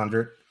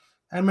 2,600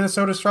 and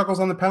Minnesota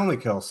struggles on the penalty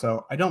kill.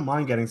 So I don't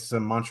mind getting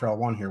some Montreal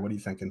 1 here. What are you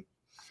thinking?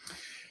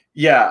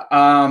 Yeah.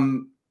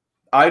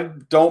 I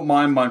don't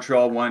mind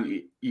Montreal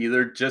 1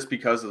 either, just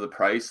because of the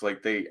price.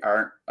 Like, they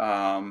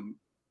aren't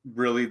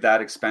really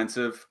that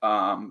expensive.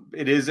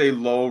 It is a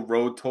low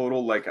road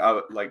total.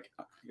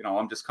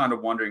 I'm just kind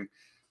of wondering,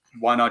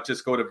 why not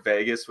just go to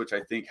Vegas, which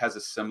I think has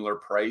a similar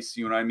price?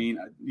 You know what I mean?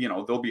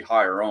 They'll be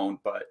higher owned,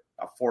 but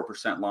a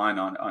 4% line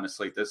on a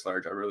slate this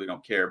large, I really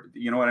don't care.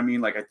 But you know what I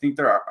mean? Like, I think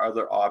there are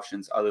other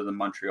options other than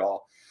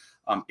Montreal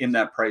in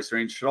that price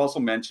range. Should also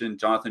mention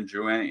Jonathan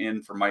Drouin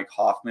in for Mike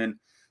Hoffman.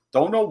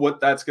 Don't know what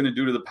that's going to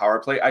do to the power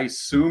play. I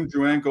assume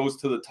Drouin goes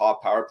to the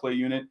top power play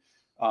unit.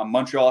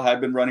 Montreal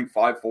had been running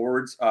 5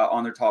 forwards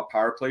on their top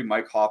power play.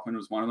 Mike Hoffman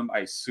was one of them. I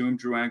assume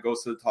Drouin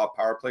goes to the top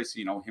power play. So,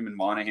 him and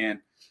Monahan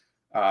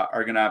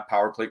are going to have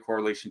power play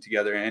correlation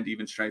together and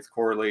even strength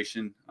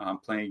correlation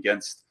playing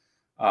against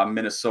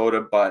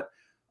Minnesota. But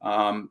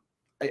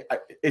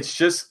it's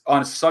just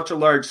on such a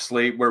large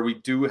slate where we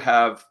do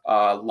have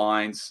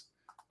lines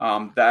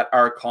that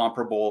are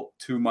comparable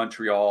to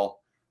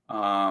Montreal.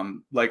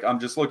 I'm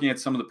just looking at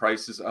some of the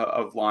prices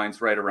of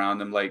lines right around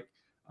them.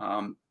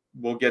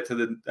 We'll get to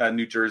the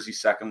New Jersey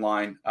second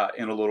line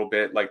in a little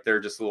bit. Like, they're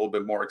just a little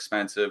bit more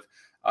expensive.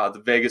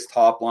 The Vegas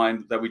top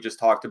line that we just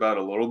talked about,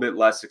 a little bit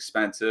less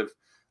expensive.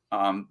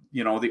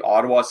 The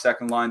Ottawa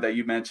second line that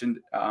you mentioned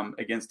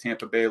against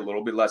Tampa Bay, a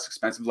little bit less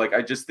expensive. Like,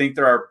 I just think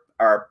there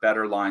are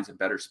better lines and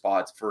better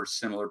spots for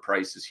similar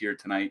prices here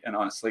tonight. And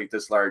on a slate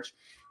this large,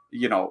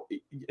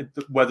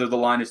 whether the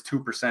line is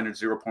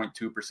 2% or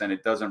 0.2%,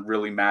 it doesn't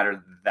really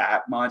matter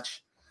that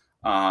much.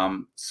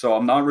 So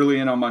I'm not really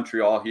in on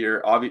Montreal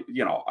here.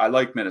 I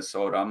like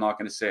Minnesota. I'm not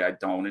going to say I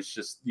don't. It's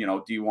just,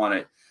 do you want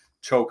to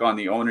choke on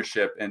the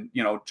ownership? And,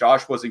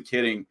 Josh wasn't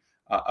kidding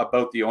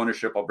about the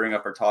ownership. I'll bring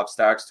up our top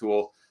stacks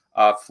tool.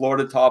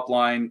 Florida top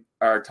line,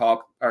 our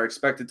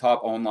expected top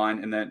own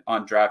line, and then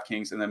on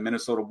DraftKings, and then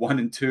Minnesota 1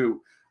 and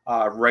 2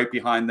 right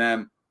behind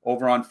them.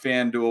 Over on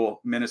FanDuel,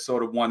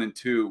 Minnesota 1 and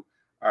 2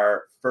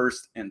 are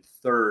first and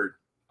third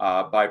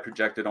by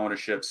projected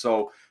ownership.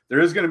 So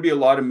there is going to be a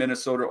lot of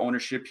Minnesota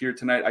ownership here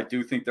tonight. I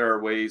do think there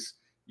are ways,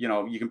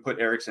 you can put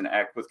Eriksson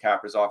Ek with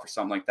Kaprizov or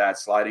something like that,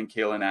 sliding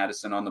Kalen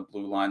Addison on the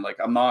blue line. Like,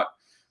 I'm not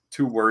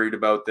too worried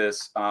about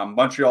this.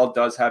 Montreal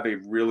does have a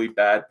really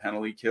bad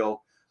penalty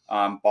kill,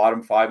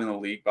 bottom 5 in the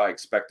league by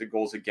expected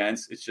goals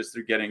against. It's just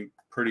they're getting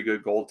pretty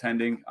good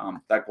goaltending.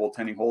 That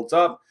goaltending holds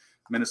up.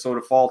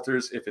 Minnesota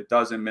falters. If it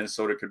doesn't,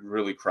 Minnesota could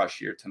really crush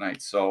here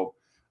tonight. So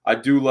I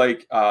do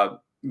like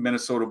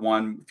Minnesota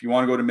 1. If you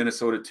want to go to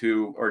Minnesota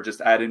 2 or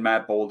just add in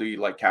Matt Boldy,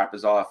 like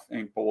Kaprizov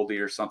and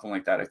Boldy or something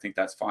like that, I think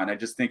that's fine. I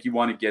just think you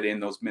want to get in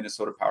those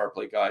Minnesota power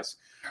play guys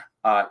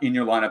in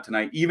your lineup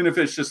tonight, even if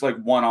it's just like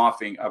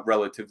one-offing a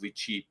relatively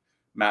cheap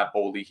Matt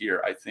Boldy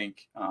here. I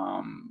think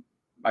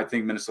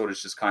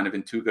Minnesota's just kind of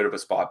in too good of a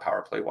spot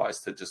power play wise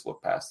to just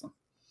look past them.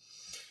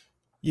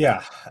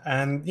 Yeah,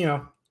 and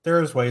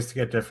there's ways to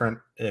get different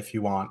if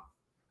you want.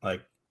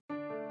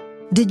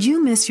 Did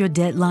you miss your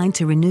deadline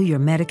to renew your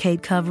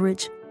Medicaid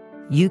coverage?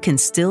 You can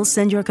still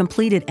send your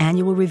completed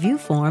annual review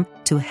form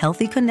to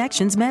Healthy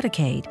Connections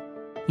Medicaid.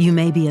 You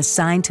may be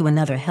assigned to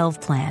another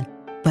health plan,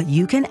 but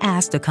you can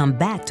ask to come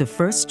back to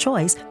First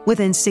Choice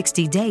within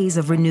 60 days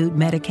of renewed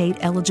Medicaid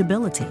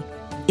eligibility.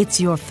 It's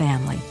your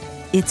family.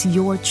 It's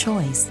your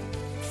choice.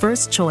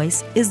 First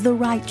Choice is the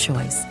right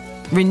choice.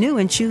 Renew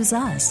and choose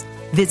us.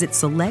 Visit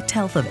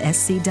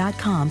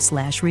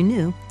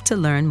selecthealthofsc.com/renew to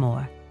learn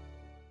more.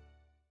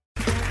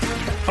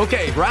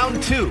 Okay,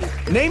 round 2.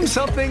 Name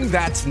something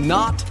that's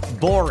not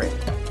boring.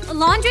 A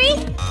laundry?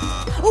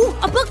 Ooh,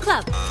 a book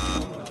club.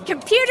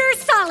 Computer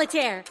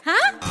solitaire,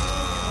 huh?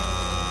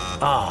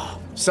 Ah,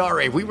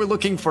 sorry, we were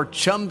looking for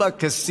Chumba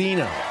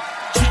Casino.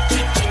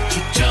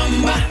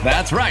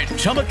 That's right,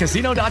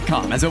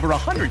 ChumbaCasino.com has over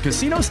 100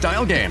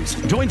 casino-style games.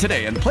 Join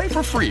today and play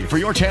for free for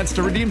your chance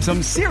to redeem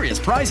some serious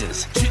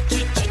prizes.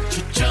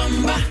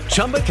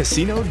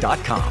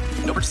 ChumbaCasino.com.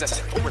 No purchase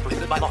necessary. Void where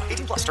prohibited by law.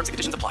 18+ terms and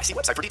conditions apply. See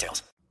website for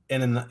details.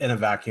 In a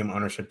vacuum,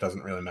 ownership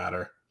doesn't really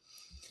matter,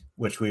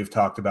 which we've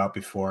talked about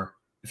before.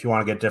 If you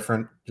want to get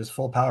different, just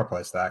full power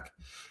play stack.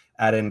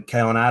 Add in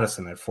Kalen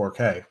Addison at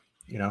 4K.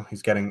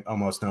 He's getting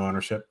almost no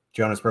ownership.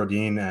 Jonas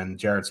Brodin and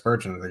Jared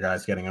Spurgeon are the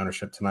guys getting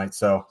ownership tonight.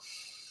 So,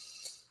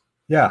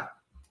 yeah,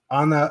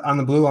 on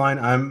the blue line,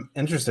 I'm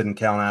interested in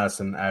Kalen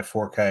Addison at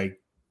 4K,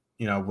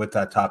 with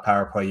that top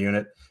power play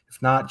unit.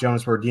 If not,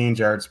 Jonas Brodin,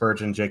 Jared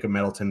Spurgeon, Jacob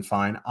Middleton,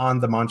 fine. On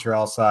the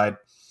Montreal side,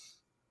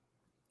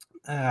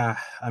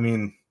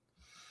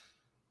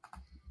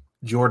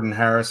 Jordan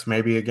Harris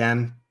maybe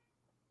again,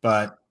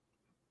 but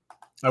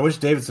I wish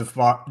David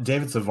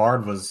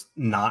Savard was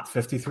not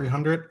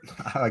 5,300.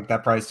 Like,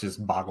 that price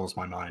just boggles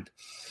my mind.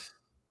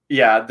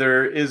 Yeah,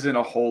 there isn't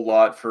a whole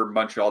lot for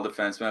Montreal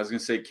defensemen. I was going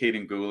to say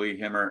Caden Gooley,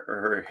 him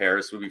or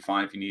Harris would be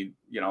fine if you need,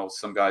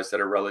 some guys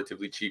that are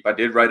relatively cheap. I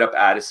did write up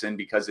Addison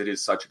because it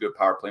is such a good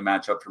power play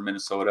matchup for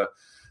Minnesota.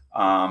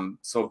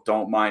 So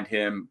don't mind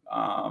him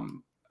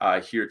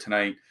here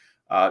tonight.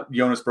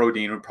 Jonas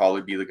Brodin would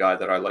probably be the guy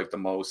that I like the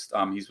most.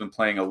 He's been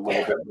playing a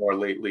little bit more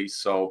lately.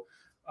 So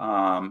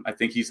I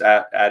think he's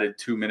added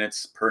 2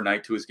 minutes per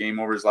night to his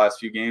game over his last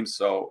few games.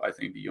 So I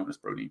think it'd be Jonas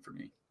Brodin for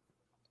me.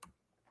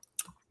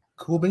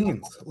 Cool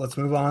beans. Let's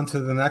move on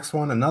to the next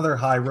one. Another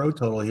high road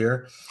total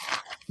here.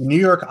 The New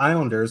York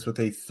Islanders with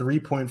a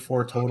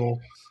 3.4 total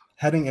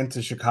heading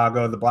into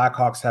Chicago. The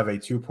Blackhawks have a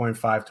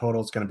 2.5 total.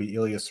 It's going to be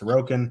Ilya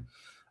Sorokin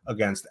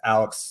against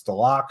Alex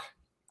Stalock.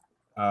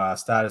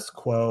 Status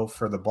quo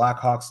for the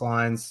Blackhawks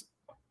lines.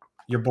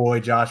 Your boy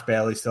Josh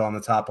Bailey still on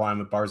the top line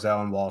with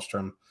Barzal and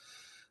Wahlstrom.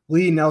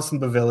 Lee, Nelson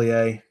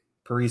Beauvillier,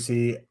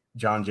 Parisi,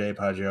 John J.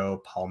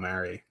 Pajot,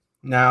 Palmieri.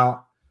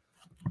 Now,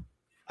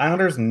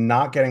 Islanders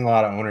not getting a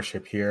lot of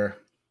ownership here.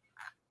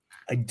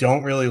 I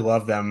don't really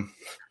love them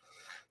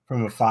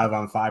from a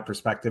 5-on-5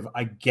 perspective.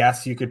 I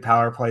guess you could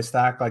power play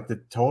stack. Like, the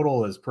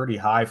total is pretty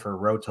high for a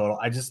road total.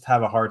 I just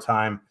have a hard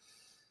time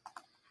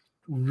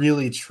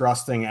really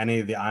trusting any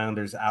of the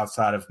Islanders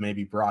outside of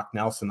maybe Brock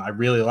Nelson. I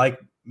really like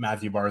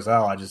Matthew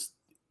Barzal. I just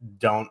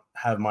don't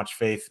have much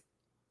faith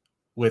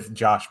with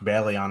Josh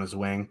Bailey on his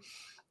wing.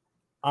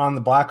 On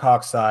the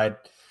Blackhawks side,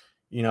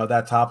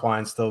 that top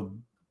line still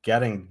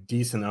getting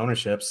decent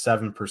ownership,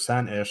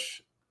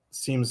 7%-ish.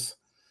 Seems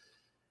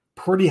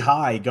pretty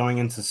high going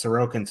into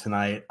Sorokin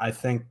tonight. I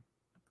think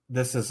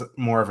this is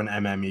more of an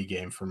MME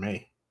game for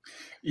me.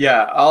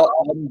 Yeah,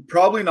 I'm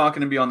probably not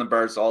going to be on the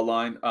Barzal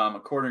line.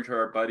 According to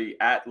our buddy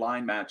at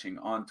Line Matching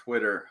on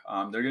Twitter,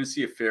 they're going to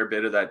see a fair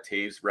bit of that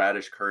Taves,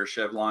 Radish,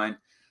 Kurashev line.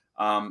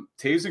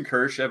 Taves and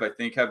Kurashev, I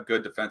think, have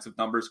good defensive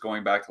numbers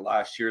going back to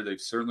last year.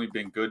 They've certainly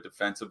been good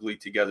defensively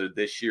together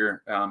this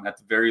year, at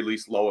the very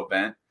least low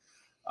event.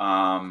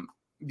 I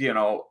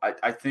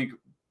think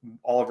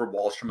Oliver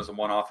Wahlstrom is a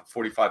one-off at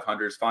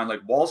 4,500 is fine.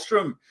 Like,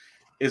 Wahlstrom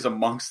is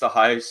amongst the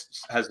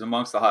highest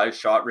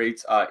shot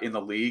rates in the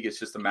league. It's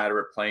just a matter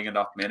of playing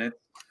enough minutes.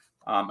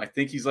 I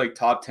think he's like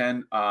top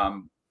 10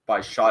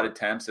 by shot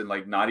attempts and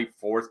like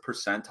 94th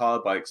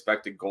percentile by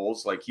expected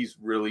goals. Like, he's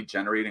really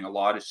generating a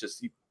lot. It's just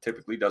he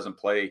typically doesn't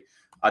play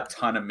a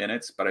ton of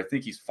minutes, but I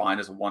think he's fine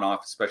as a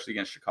one-off, especially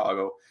against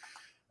Chicago.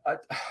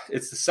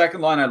 It's the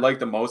second line I like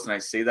the most, and I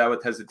say that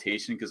with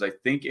hesitation because I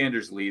think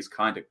Anders Lee is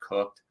kind of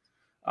cooked.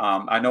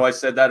 I know I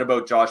said that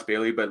about Josh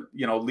Bailey, but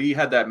Lee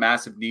had that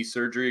massive knee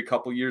surgery a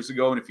couple years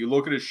ago, and if you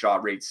look at his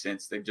shot rate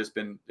since, they've just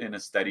been in a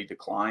steady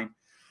decline.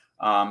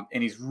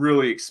 And he's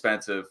really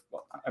expensive.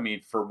 I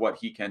mean, for what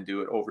he can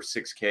do at over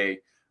 $6K,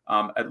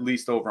 at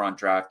least over on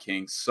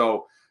DraftKings.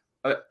 So,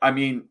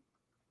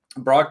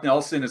 Brock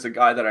Nelson is a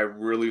guy that I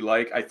really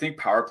like. I think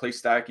power play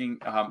stacking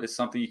is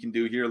something you can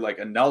do here. Like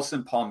a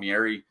Nelson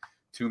Palmieri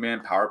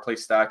 2-man power play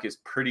stack is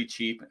pretty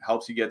cheap. It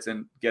helps you get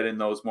in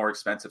those more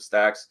expensive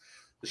stacks.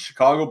 The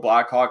Chicago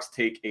Blackhawks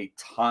take a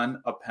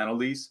ton of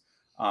penalties,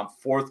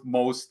 fourth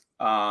most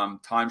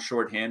time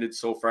shorthanded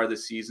so far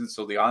this season.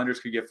 So the Islanders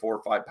could get 4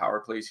 or 5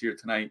 power plays here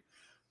tonight.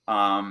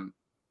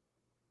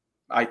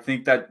 I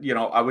think that,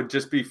 I would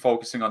just be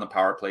focusing on the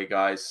power play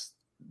guys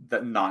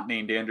that not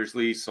named Anders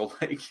Lee. So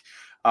like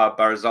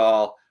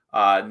Barzal,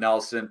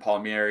 Nelson,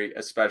 Palmieri,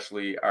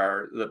 especially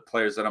are the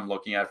players that I'm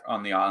looking at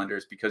on the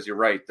Islanders, because you're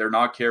right. They're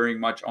not carrying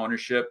much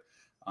ownership,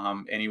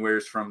 anywhere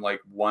from like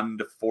 1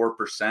 to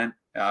 4%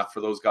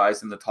 for those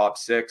guys in the top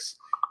 6.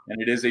 And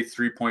it is a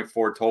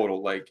 3.4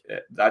 total. Like,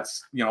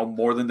 that's,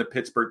 more than the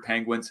Pittsburgh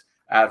Penguins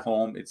at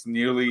home. It's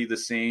nearly the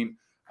same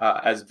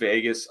as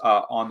Vegas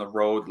on the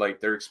road. Like,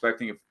 they're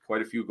expecting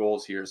quite a few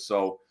goals here.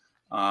 So,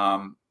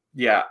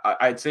 yeah,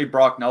 I'd say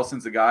Brock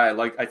Nelson's the guy I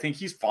like. I think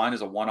he's fine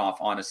as a one-off,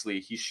 honestly.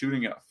 He's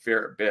shooting a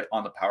fair bit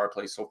on the power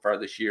play so far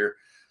this year.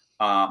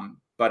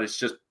 But it's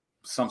just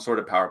some sort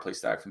of power play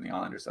stack from the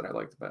Islanders that I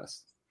like the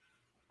best.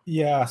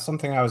 Yeah,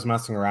 something I was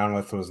messing around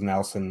with was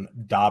Nelson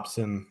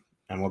Dobson,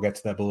 and we'll get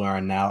to that blue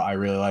line now. I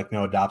really like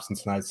Noah Dobson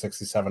tonight,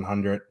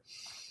 6,700.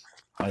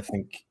 I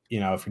think,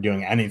 if you're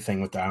doing anything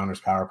with the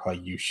Islanders power play,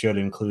 you should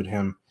include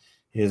him.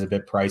 He is a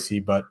bit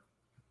pricey, but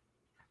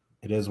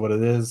it is what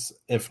it is.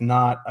 If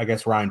not, I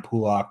guess Ryan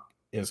Pulock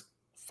is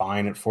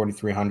fine at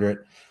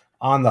 4,300.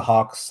 On the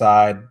Hawks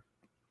side,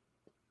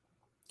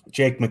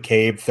 Jake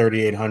McCabe,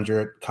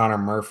 3,800. Connor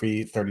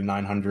Murphy,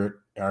 3,900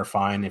 are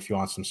fine if you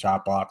want some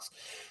shot blocks.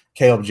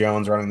 Caleb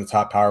Jones running the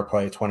top power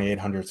play,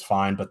 2,800 is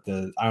fine, but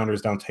the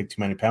Islanders don't take too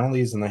many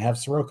penalties, and they have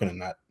Sorokin in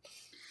that.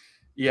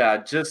 Yeah,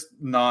 just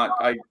not –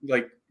 I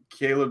like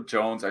Caleb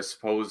Jones, I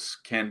suppose,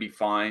 can be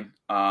fine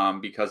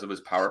because of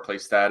his power play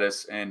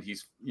status, and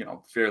he's,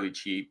 fairly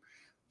cheap.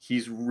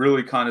 He's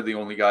really kind of the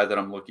only guy that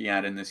I'm looking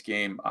at in this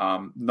game.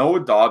 Noah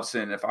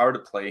Dobson, if I were to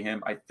play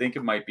him, I think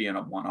it might be in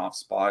a one-off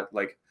spot.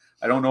 Like,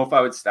 I don't know if I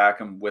would stack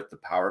him with the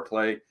power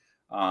play.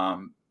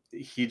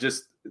 He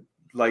just –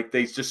 like,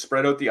 they just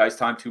spread out the ice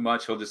time too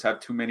much. He'll just have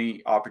too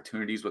many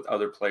opportunities with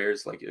other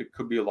players. Like, it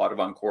could be a lot of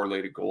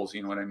uncorrelated goals.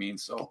 You know what I mean?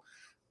 So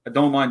I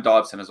don't mind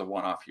Dobson as a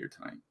one-off here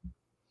tonight.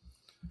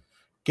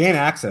 Gain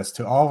access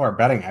to all of our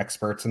betting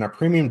experts in our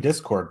premium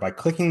Discord by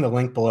clicking the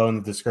link below in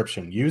the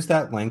description. Use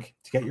that link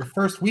to get your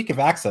first week of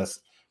access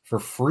for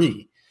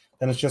free.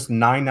 Then it's just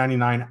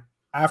 $9.99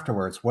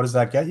 afterwards. What does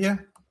that get you?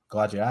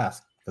 Glad you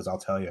asked, because I'll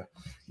tell you.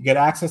 You get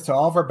access to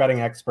all of our betting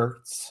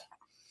experts.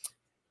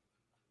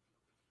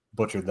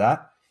 Butchered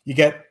that. You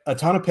get a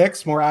ton of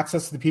picks, more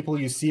access to the people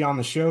you see on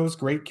the shows,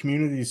 great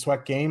community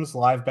sweat games,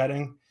 live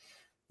betting.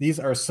 These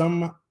are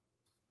some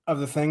of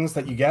the things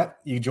that you get.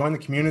 You join the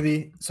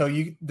community. So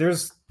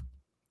there's,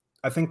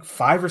 I think,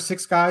 5 or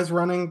 6 guys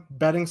running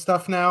betting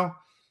stuff now.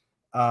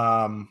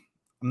 I'm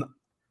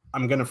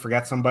going to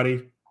forget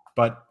somebody,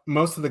 but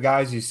most of the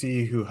guys you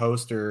see who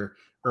host or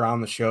on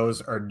the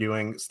shows are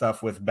doing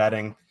stuff with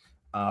betting.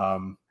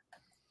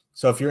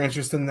 So if you're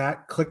interested in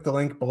that, click the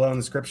link below in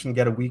the description,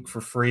 get a week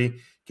for free. You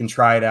can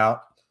try it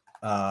out.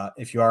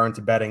 If you are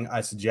into betting,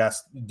 I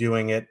suggest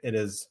doing it. It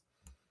is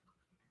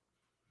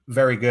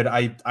very good.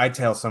 I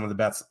tail some of the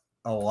bets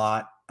a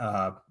lot.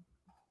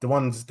 The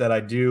ones that I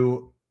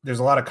do, there's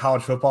a lot of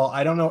college football.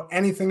 I don't know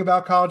anything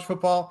about college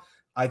football.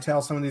 I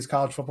tail some of these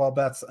college football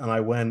bets and I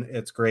win.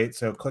 It's great.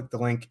 So click the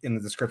link in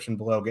the description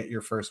below. Get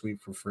your first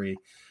week for free.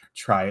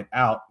 Try it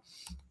out.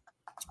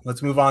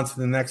 Let's move on to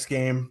the next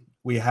game.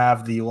 We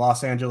have the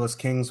Los Angeles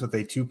Kings with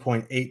a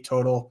 2.8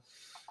 total.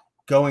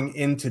 Going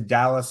into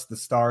Dallas, the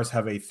Stars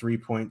have a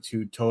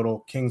 3.2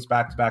 total. Kings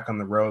back-to-back on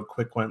the road.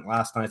 Quick went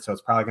last night, so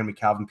it's probably going to be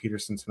Calvin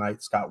Peterson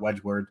tonight. Scott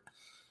Wedgwood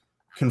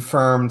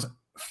confirmed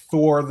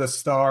for the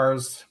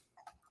Stars.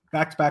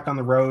 Back-to-back on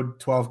the road,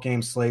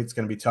 12-game slate. It's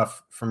going to be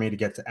tough for me to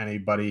get to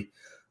anybody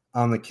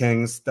on the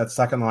Kings. That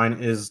second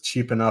line is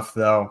cheap enough,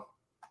 though.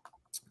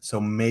 So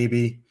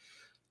maybe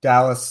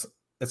Dallas,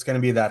 it's going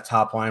to be that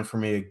top line for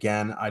me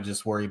again. I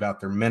just worry about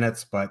their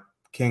minutes, but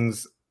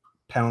Kings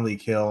penalty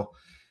kill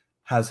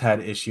has had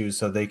issues,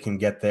 so they can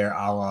get there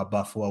a la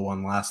Buffalo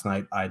won last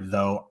night. I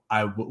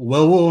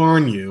will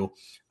warn you,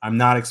 I'm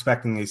not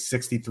expecting a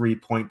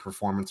 63-point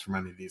performance from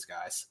any of these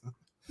guys.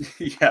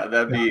 Yeah,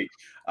 that'd be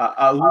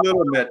a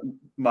little bit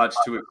much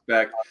to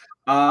expect.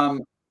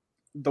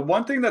 The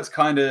one thing that's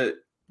kind of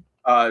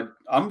I'm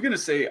going to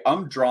say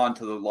I'm drawn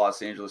to the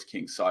Los Angeles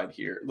Kings side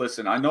here.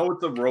 Listen, I know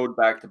it's a road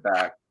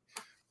back-to-back,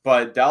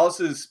 but Dallas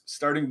is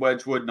starting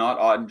Wedgwood, not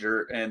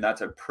Ottinger, and that's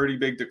a pretty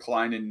big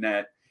decline in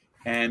net.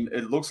 And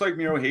it looks like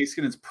Miro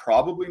Heiskanen is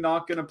probably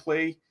not going to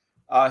play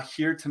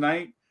here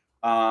tonight.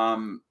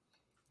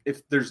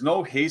 If there's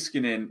no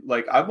Heiskanen,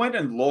 like I went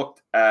and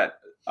looked at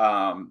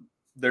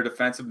their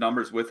defensive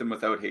numbers with and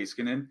without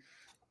Heiskanen.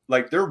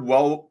 Like they're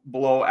well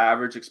below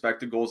average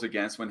expected goals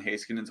against when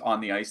Heiskanen's on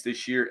the ice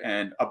this year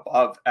and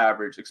above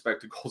average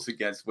expected goals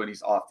against when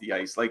he's off the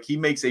ice. Like he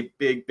makes a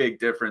big, big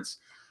difference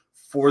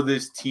for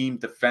this team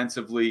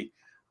defensively.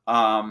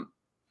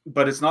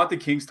 But it's not the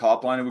Kings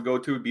top line it would go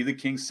to. It would be the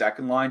Kings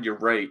second line. You're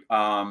right.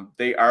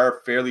 They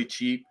are fairly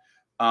cheap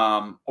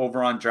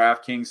over on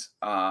DraftKings.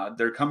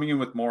 They're coming in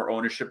with more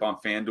ownership on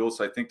FanDuel,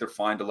 so I think they're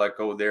fine to let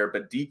go there.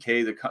 But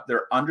DK,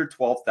 they're under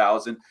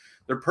 12,000.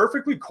 They're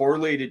perfectly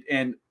correlated,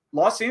 and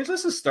Los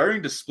Angeles is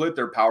starting to split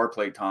their power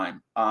play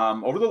time.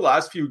 Over the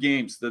last few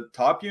games, the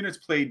top units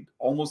played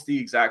almost the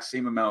exact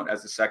same amount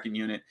as the second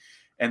unit,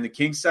 and the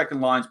Kings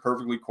second line is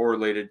perfectly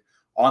correlated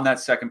on that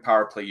second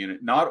power play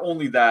unit. Not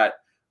only that,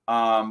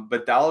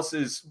 but Dallas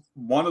is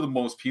one of the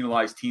most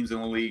penalized teams in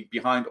the league,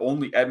 behind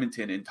only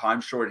Edmonton in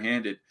time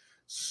shorthanded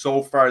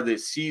so far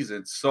this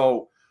season.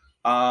 So,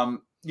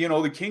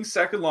 the Kings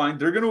second line,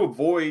 they're going to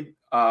avoid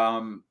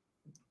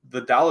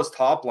the Dallas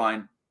top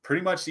line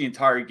pretty much the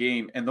entire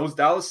game. And those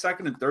Dallas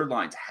second and third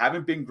lines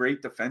haven't been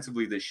great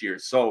defensively this year.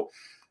 So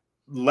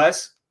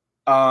less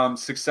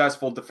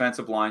successful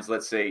defensive lines,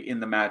 let's say, in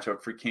the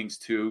matchup for Kings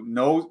 2.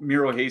 No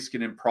Miro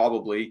Heiskanen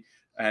probably,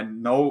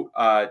 and no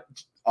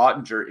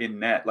Ottinger in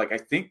net. Like, I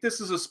think this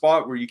is a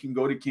spot where you can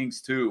go to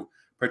Kings 2,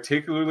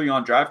 particularly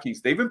on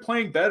DraftKings. They've been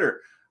playing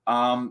better.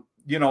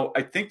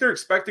 I think their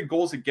expected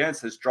goals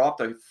against has dropped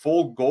a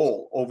full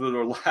goal over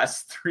their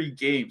last 3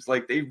 games.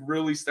 Like, they've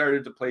really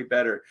started to play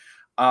better.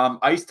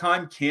 Ice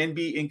time can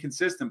be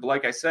inconsistent, but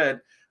like I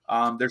said,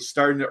 they're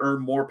starting to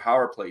earn more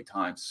power play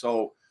time.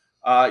 So,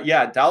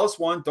 Dallas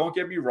won. Don't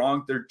get me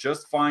wrong. They're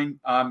just fine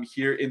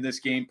here in this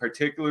game,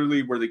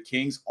 particularly where the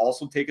Kings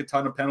also take a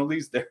ton of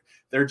penalties.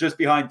 They're just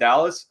behind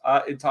Dallas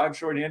in time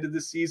shorthanded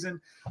this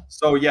season.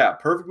 So,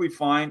 perfectly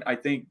fine. I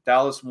think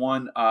Dallas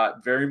won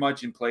very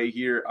much in play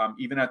here,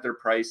 even at their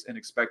price and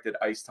expected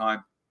ice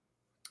time.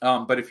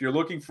 But if you're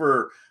looking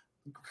for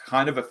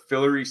kind of a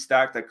fillery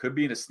stack that could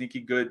be in a sneaky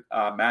good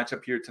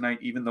matchup here tonight,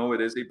 even though it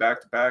is a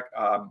back-to-back,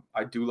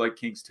 I do like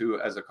Kings 2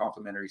 as a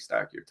complimentary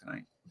stack here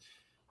tonight.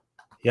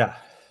 Yeah,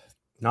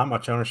 not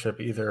much ownership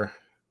either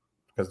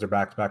because they're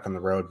back-to-back on the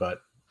road,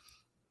 but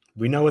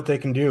we know what they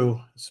can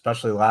do,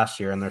 especially last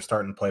year, and they're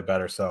starting to play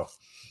better. So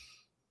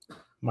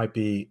might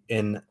be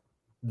in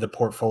the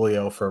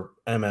portfolio for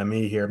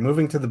MME here.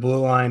 Moving to the blue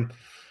line,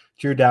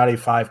 Drew Doughty,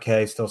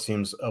 5K, still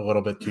seems a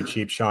little bit too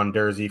cheap. Sean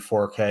Dursey,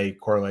 4K,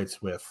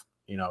 correlates with,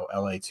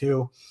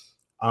 LA2.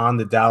 On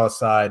the Dallas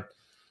side,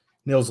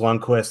 Nils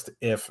Lundqvist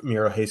if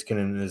Miro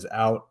Heiskanen is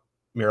out.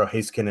 Miro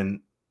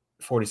Heiskanen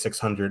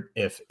 4,600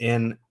 if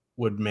in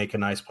would make a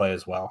nice play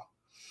as well.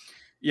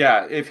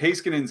 Yeah, if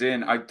Heiskanen's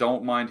in, I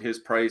don't mind his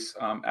price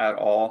at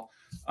all.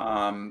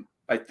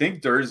 I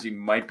think Durzi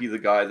might be the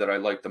guy that I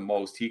like the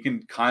most. He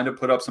can kind of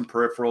put up some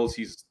peripherals.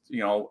 He's,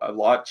 a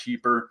lot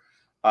cheaper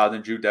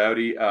than Drew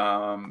Doughty,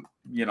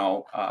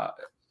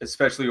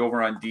 especially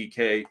over on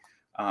DK.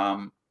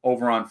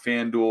 Over on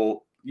FanDuel,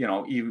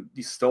 even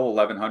he's still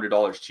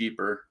 $1,100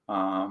 cheaper.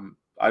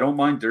 I don't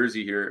mind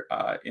Durzi here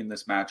in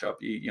this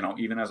matchup,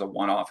 even as a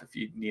one-off if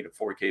you need a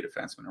 4K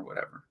defenseman or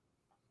whatever.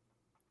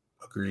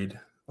 Agreed.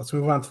 Let's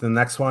move on to the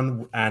next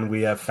one, and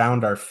we have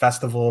found our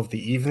festival of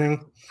the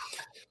evening.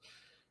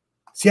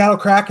 Seattle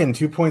Kraken,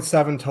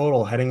 2.7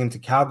 total heading into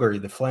Calgary.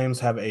 The Flames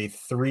have a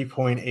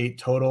 3.8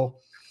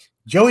 total.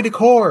 Joey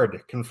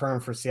Decord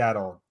confirmed for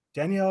Seattle.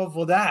 Daniel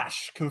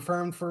Vodash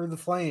confirmed for the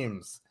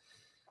Flames.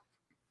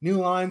 New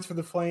lines for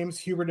the Flames: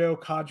 Huberdeau,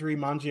 Kadri,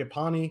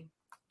 Mangiapane.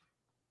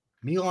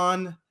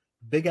 Milan,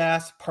 big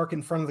ass, park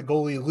in front of the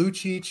goalie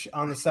Lucic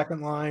on the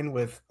second line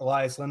with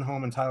Elias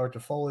Lindholm and Tyler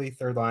Toffoli.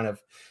 Third line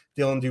of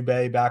Dylan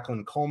Dubé,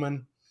 Backlund,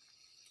 Coleman.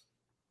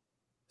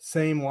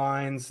 Same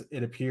lines,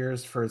 it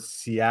appears, for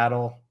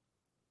Seattle.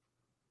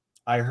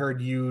 I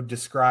heard you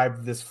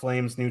describe this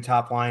Flames new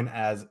top line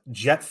as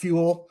jet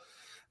fuel.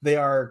 They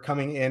are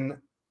coming in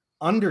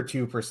under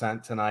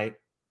 2% tonight.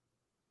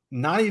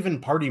 Not even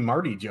Party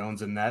Marty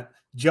Jones in net.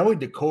 Joey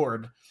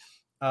Decord.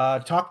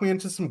 Talk me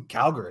into some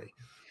Calgary.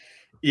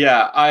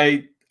 Yeah,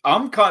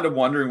 I'm kind of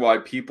wondering why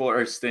people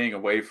are staying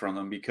away from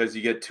them, because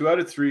you get 2 out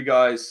of 3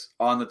 guys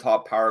on the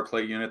top power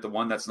play unit. The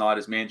one that's not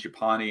is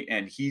Mangiapane,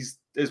 and his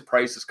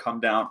price has come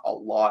down a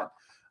lot,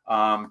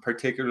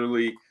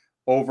 particularly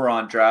over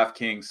on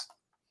DraftKings.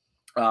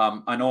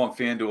 I know on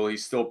FanDuel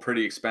he's still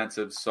pretty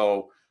expensive,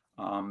 so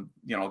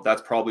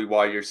that's probably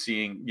why you're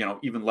seeing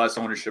even less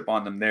ownership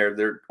on them there.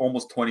 They're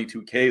almost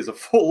 22K is a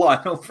full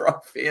line over on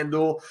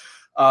FanDuel.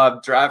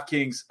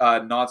 DraftKings,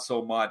 not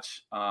so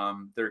much.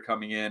 They're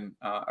coming in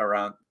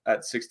around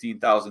at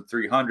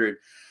 16,300.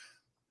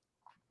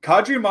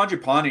 Kadri and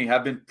Mangiapane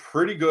have been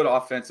pretty good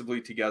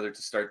offensively together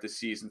to start the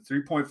season.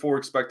 3.4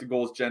 expected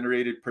goals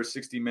generated per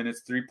 60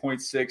 minutes,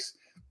 3.6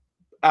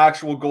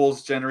 actual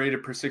goals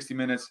generated per 60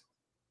 minutes.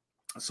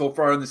 So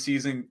far in the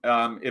season,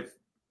 if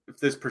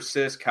this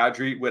persists,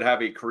 Kadri would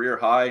have a career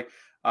high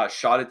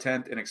shot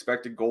attempt and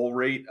expected goal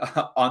rate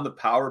on the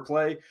power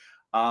play.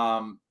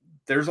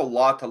 There's a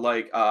lot to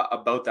like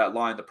about that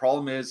line. The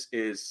problem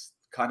is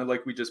kind of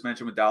like we just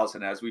mentioned with Dallas,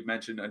 and as we've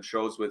mentioned on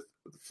shows with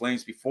the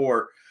Flames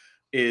before,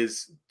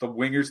 is the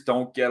wingers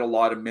don't get a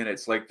lot of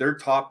minutes. Like, their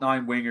top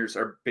 9 wingers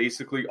are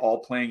basically all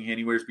playing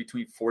anywhere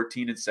between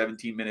 14 and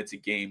 17 minutes a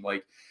game.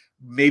 Like,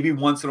 maybe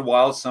once in a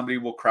while somebody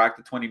will crack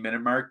the 20-minute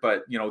mark,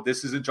 but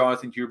this isn't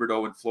Jonathan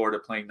Huberdeau in Florida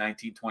playing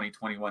 19, 20,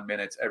 21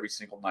 minutes every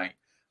single night.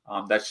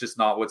 That's just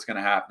not what's going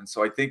to happen.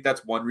 So I think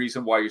that's one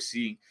reason why you're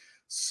seeing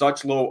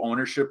such low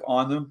ownership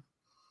on them.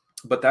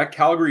 But that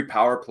Calgary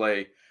power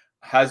play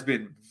has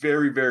been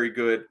very, very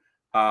good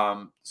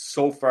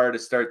so far to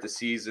start the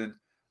season.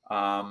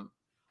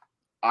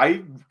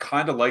 I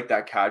kind of like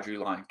that Kadri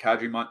line.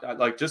 Kadri,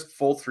 like, just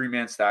full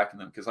 3-man stacking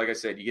them, because like I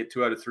said, you get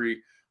 2 out of 3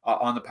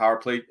 on the power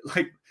play.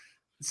 Like,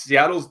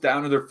 Seattle's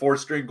down to their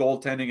 4th-string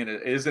goaltending, and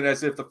it isn't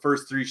as if the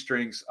first 3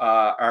 strings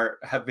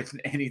have been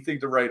anything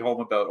to write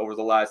home about over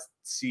the last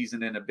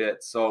season and a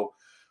bit. So,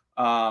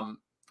 Kadri,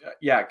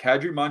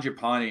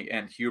 Mangiapane,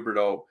 and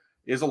Huberdeau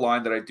is a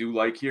line that I do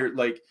like here.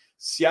 Like,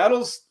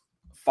 Seattle's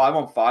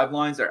 5-on-5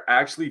 lines are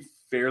actually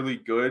fairly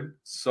good,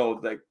 so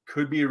that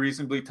could be a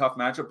reasonably tough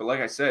matchup. But like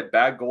I said,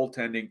 bad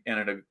goaltending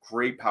and a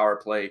great power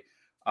play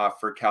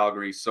for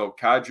Calgary. So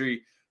Kadri,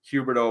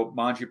 Huberdeau,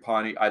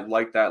 Mangiapane, I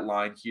like that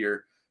line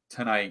here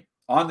tonight.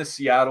 On the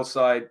Seattle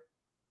side,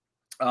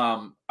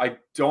 I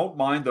don't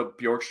mind the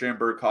Bjorkstrand,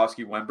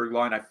 Burakovsky, Wenberg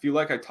line. I feel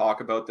like I talk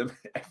about them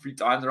every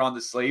time they're on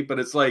the slate, but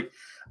it's like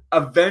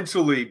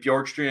eventually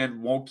Bjorkstrand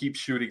won't keep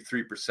shooting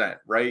 3%,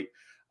 right?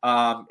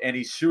 And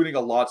he's shooting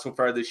a lot so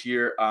far this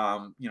year.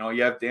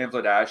 You have Dan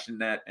Vladash in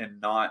net and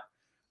not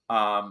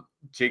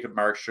Jacob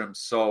Markstrom.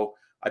 So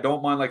I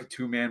don't mind like a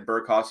 2-man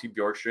Burakovsky,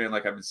 Bjorkstrand,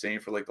 like I've been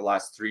saying for like the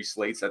last 3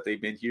 slates that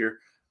they've been here.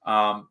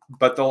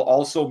 But they'll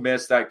also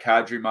miss that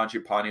Kadri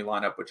Mangiapane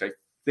lineup, which I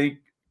think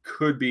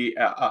could be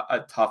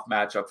a tough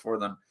matchup for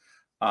them,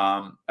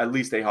 at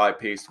least a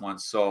high-paced one.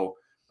 So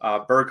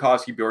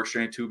Burakovsky,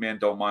 Bjorkstrand, 2-man,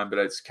 don't mind, but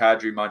it's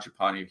Kadri,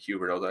 Mangiapane, and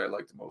Huberdeau that I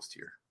like the most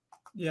here.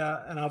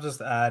 Yeah, and I'll just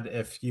add,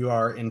 if you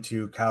are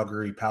into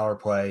Calgary power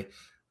play,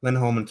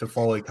 Lindholm and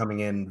Toffoli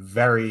coming in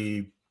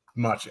very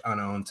much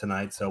unowned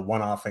tonight. So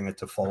one-offing a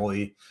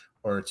Toffoli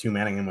or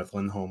 2-manning him with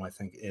Lindholm, I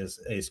think, is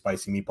a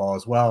spicy meatball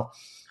as well.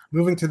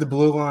 Moving to the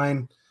blue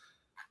line,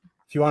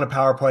 if you want a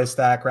power play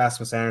stack,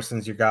 Rasmus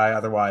Anderson's your guy.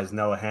 Otherwise,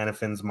 Noah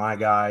Hannafin's my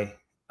guy,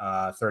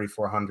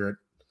 3,400.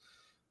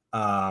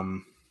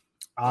 On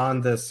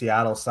the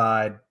Seattle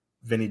side,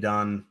 Vinny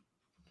Dunn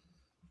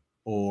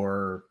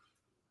or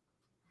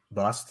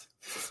bust.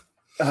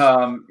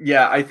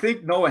 I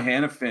think Noah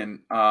Hannafin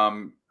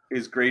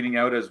is grading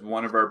out as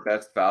one of our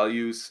best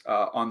values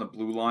on the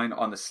blue line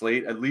on the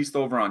slate, at least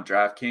over on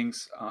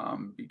DraftKings,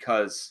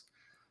 because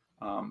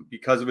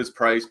of his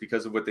price,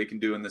 because of what they can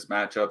do in this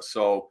matchup.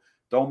 So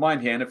don't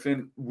mind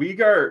Hannafin.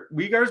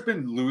 Uyghur's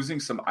been losing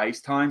some ice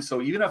time.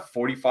 So even at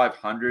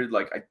 4,500,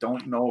 like, I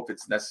don't know if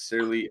it's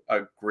necessarily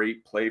a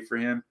great play for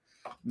him.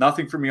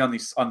 Nothing for me on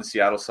the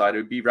Seattle side. It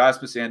would be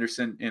Rasmus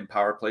Anderson in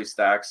power play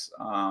stacks,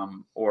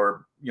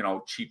 or,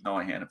 cheap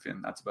Noah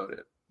Hannafin. That's about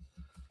it.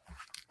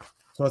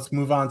 So let's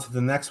move on to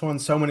the next one.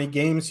 So many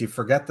games, you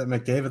forget that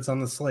McDavid's on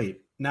the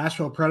slate.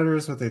 Nashville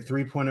Predators with a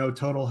 3.0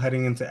 total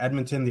heading into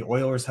Edmonton. The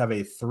Oilers have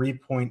a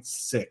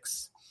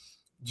 3.6.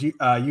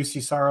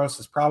 UC Saros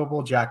is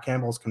probable. Jack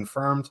Campbell's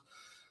confirmed.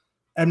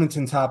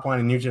 Edmonton top line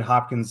and Nugent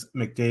Hopkins,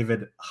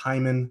 McDavid,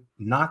 Hyman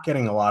not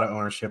getting a lot of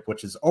ownership,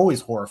 which is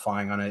always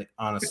horrifying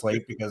on a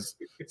slate because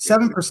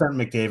 7%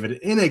 McDavid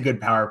in a good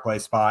power play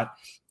spot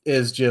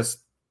is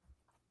just.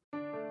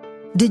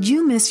 Did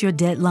you miss your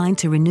deadline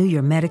to renew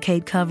your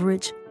Medicaid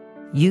coverage?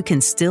 You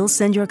can still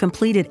send your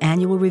completed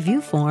annual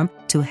review form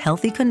to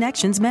Healthy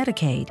Connections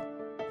Medicaid.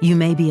 You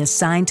may be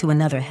assigned to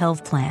another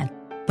health plan,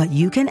 but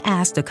you can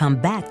ask to come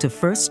back to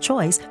First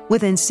Choice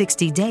within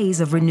 60 days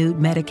of renewed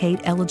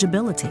Medicaid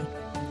eligibility.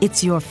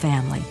 It's your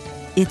family.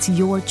 It's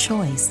your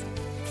choice.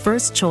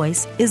 First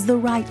Choice is the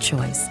right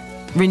choice.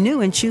 Renew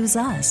and choose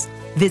us.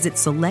 Visit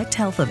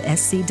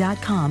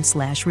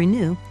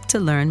selecthealthofsc.com/renew to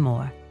learn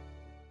more.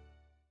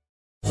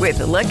 With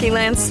the Lucky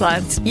Land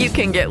Slots, you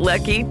can get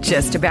lucky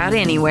just about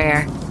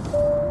anywhere.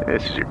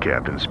 This is your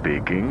captain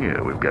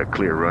speaking. We've got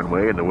clear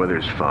runway and the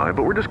weather's fine,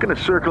 but we're just going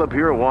to circle up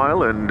here a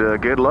while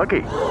and get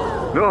lucky.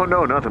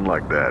 No, nothing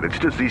like that. It's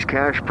just these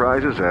cash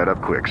prizes add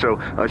up quick. So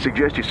I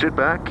suggest you sit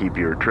back, keep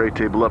your tray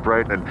table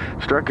upright, and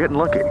start getting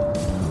lucky.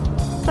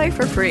 Play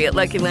for free at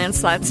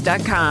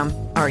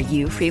LuckyLandSlots.com. Are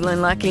you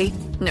feeling lucky?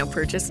 No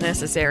purchase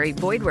necessary.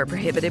 Void where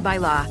prohibited by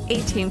law.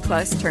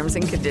 18+ terms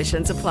and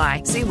conditions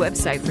apply. See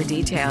website for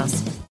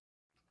details.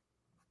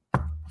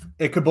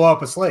 It could blow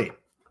up a slate.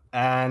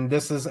 And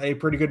this is a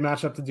pretty good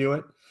matchup to do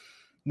it.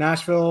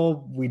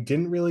 Nashville, we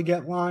didn't really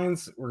get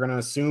lines. We're going to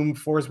assume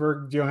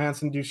Forsberg,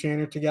 Johansson, Duchesne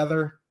are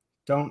together.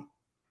 Don't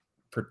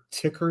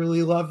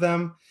particularly love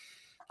them.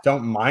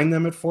 Don't mind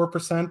them at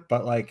 4%,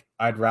 but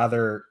I'd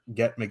rather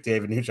get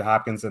McDavid, Nugent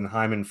Hopkins, and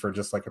Hyman for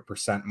just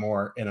 1%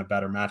 more in a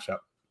better matchup.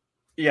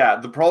 Yeah,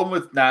 the problem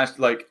with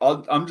Nashville,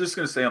 I'm just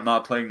going to say I'm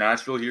not playing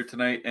Nashville here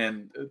tonight,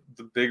 and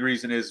the big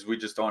reason is we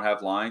just don't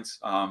have lines.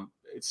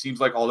 It seems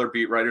like all their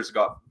beat writers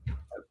got,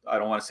 I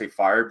don't want to say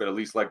fired, but at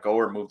least let go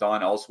or moved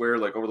on elsewhere,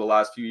 over the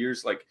last few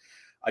years.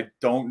 I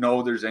don't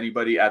know there's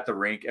anybody at the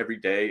rink every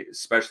day,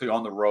 especially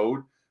on the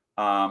road,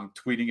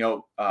 tweeting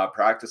out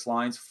practice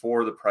lines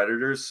for the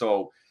Predators.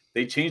 So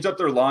they changed up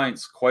their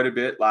lines quite a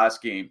bit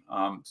last game.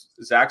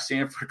 Zach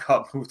Sanford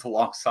got moved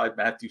alongside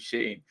Matt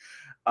Duchesne.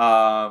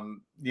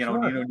 Nino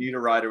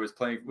Niederreiter was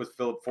playing with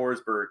Philip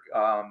Forsberg.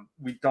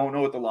 We don't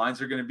know what the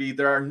lines are going to be.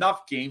 There are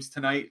enough games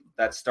tonight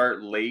that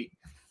start late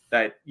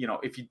that,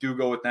 if you do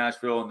go with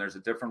Nashville and there's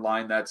a different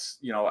line that's,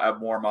 at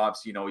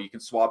warm-ups, you can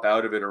swap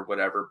out of it or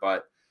whatever.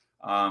 But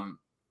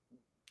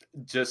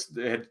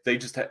they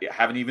just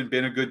haven't even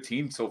been a good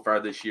team so far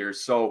this year.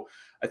 So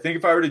I think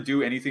if I were to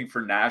do anything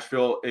for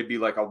Nashville, it'd be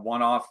like a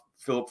one-off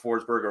Philip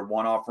Forsberg or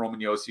one-off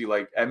Roman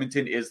Josi.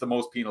 Edmonton is the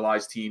most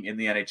penalized team in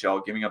the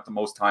NHL, giving up the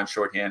most time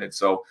shorthanded.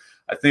 So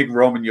I think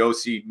Roman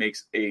Josi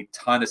makes a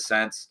ton of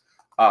sense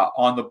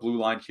on the blue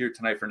line here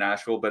tonight for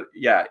Nashville. But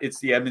yeah, it's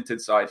the Edmonton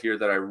side here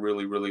that I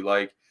really, really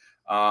like.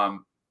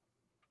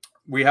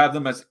 We have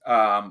them as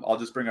I'll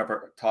just bring up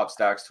our top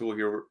stacks tool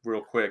here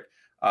real quick.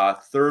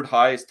 Third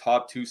highest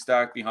top 2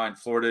 stack behind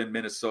Florida and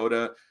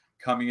Minnesota,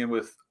 coming in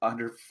with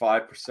under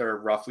 5% or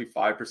roughly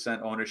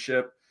 5%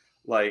 ownership.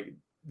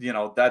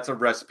 That's a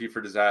recipe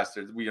for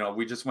disaster.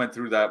 We just went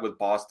through that with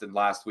Boston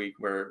last week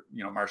where,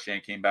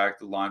 Marchand came back,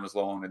 the line was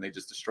low and they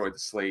just destroyed the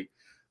slate.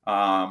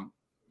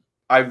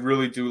 I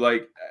really do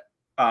like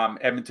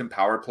Edmonton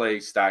power play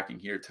stacking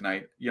here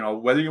tonight.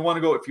 Whether you want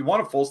to go, if you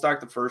want to full stack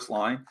the first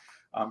line,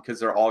 because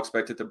they're all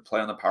expected to play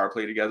on the power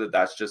play together,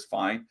 that's just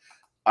fine.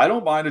 I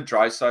don't mind a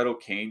Draisaitl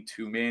Kane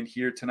 2-man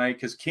here tonight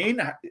because Kane,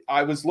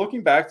 I was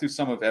looking back through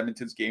some of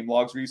Edmonton's game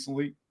logs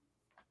recently.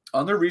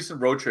 On their recent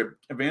road trip,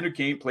 Evander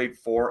Kane played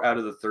 4 out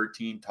of the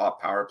 13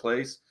 top power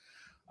plays.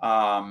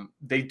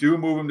 They do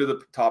move him to the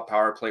top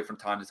power play from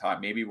time to time,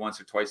 maybe once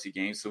or twice a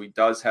game. So he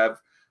does have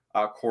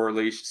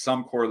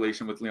some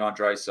correlation with Leon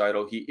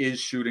Draisaitl. He is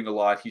shooting a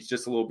lot. He's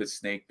just a little bit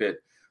snake bit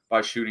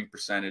by shooting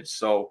percentage.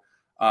 So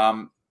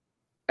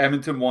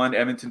Edmonton 1,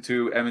 Edmonton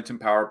 2, Edmonton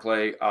power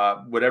play,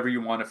 whatever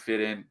you want to fit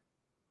in,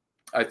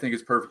 I think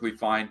is perfectly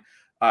fine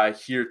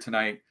here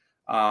tonight.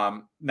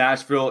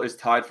 Nashville is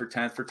tied for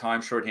 10th for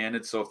time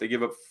shorthanded. So if they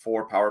give up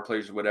 4 power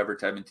plays or whatever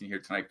to Edmonton here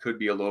tonight, could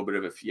be a little bit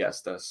of a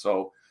fiesta.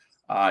 So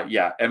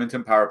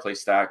Edmonton power play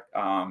stack,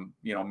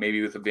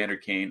 maybe with Evander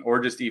Kane or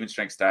just even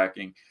strength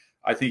stacking.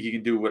 I think you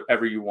can do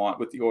whatever you want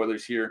with the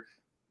Oilers here.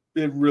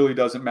 It really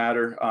doesn't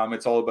matter.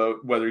 It's all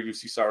about whether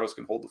UC Saros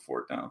can hold the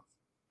fort down.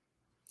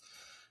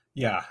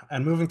 Yeah,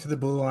 and moving to the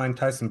blue line,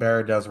 Tyson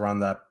Barrett does run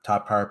that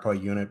top power play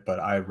unit, but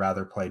I'd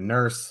rather play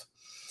Nurse.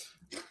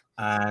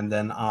 And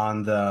then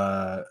on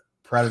the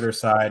Predator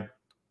side,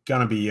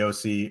 gonna be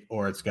Yossi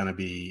or it's gonna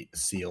be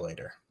See You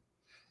Later.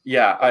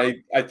 Yeah,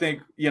 I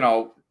think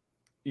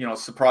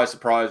surprise,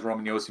 surprise,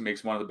 Roman Yossi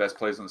makes one of the best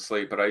plays on the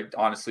slate. But I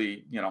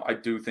honestly, I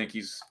do think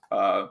he's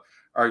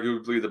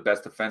arguably the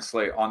best defense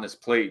slate on this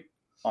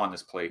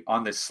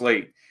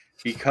slate,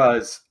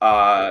 because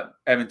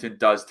Edmonton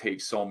does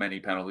take so many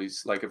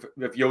penalties. Like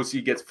if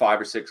Yossi gets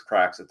 5 or 6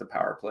 cracks at the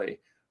power play,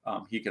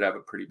 he could have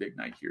a pretty big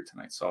night here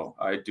tonight. So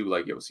I do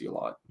like Yossi a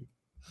lot.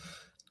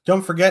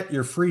 Don't forget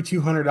your free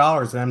 $200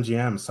 at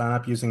MGM. Sign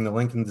up using the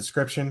link in the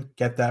description.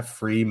 Get that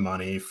free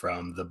money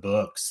from the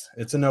books.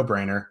 It's a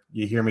no-brainer.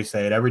 You hear me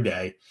say it every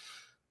day.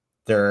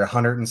 There are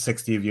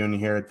 160 of you in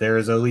here. There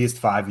is at least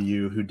 5 of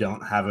you who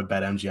don't have a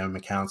BetMGM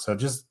account. So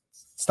just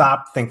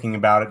stop thinking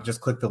about it.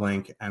 Just click the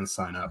link and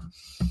sign up.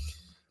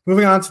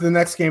 Moving on to the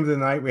next game of the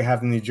night, we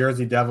have the New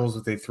Jersey Devils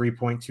with a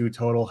 3.2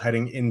 total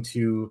heading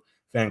into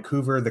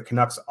Vancouver. The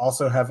Canucks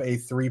also have a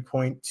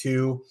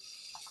 3.2.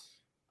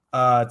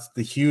 It's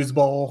the Hughes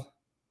Bowl.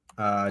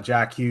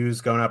 Jack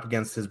Hughes going up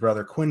against his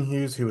brother Quinn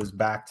Hughes, who is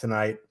back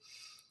tonight.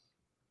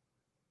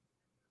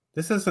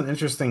 This is an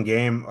interesting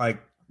game.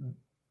 Like,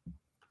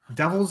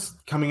 Devils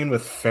coming in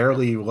with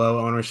fairly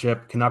low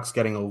ownership. Canucks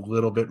getting a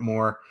little bit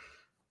more.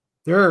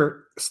 There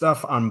are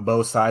stuff on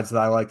both sides that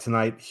I like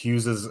tonight.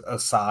 Hughes is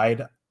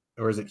aside,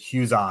 or is it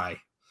Hughes I?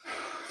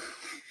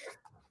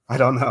 I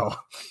don't know.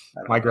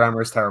 My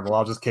grammar is terrible.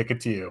 I'll just kick it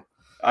to you.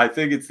 I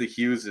think it's the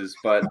Hugheses,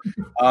 but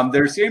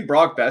they're saying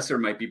Brock Besser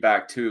might be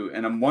back too,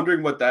 and I'm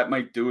wondering what that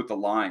might do with the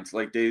lines.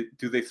 Like, do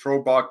they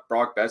throw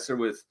Brock Besser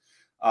with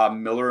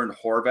Miller and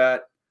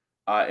Horvat,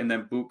 and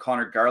then boot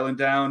Connor Garland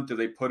down? Do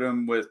they put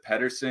him with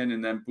Pedersen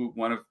and then boot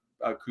one of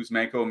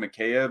Kuzmenko and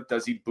Mikheyev?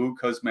 Does he boot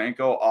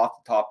Kuzmenko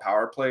off the top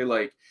power play?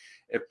 Like,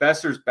 if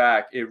Besser's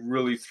back, it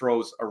really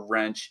throws a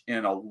wrench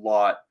in a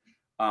lot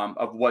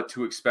of what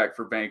to expect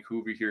for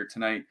Vancouver here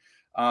tonight.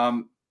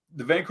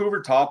 The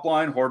Vancouver top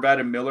line, Horvat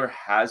and Miller,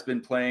 has been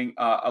playing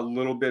a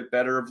little bit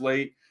better of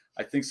late.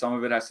 I think some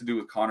of it has to do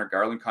with Connor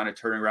Garland kind of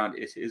turning around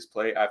his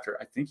play after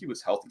I think he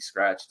was healthy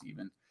scratched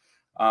even.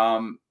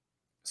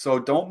 So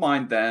don't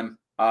mind them.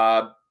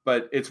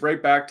 But it's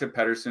right back to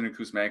Pedersen and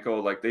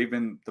Kuzmenko. Like, they've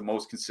been the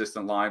most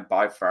consistent line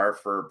by far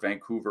for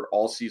Vancouver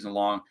all season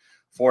long.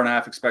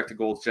 4.5 expected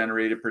goals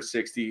generated per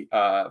 60,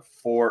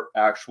 4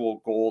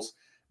 actual goals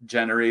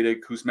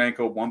generated.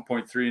 Kuzmenko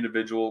 1.3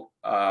 individual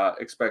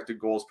expected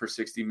goals per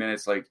 60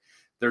 minutes. Like,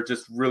 they're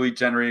just really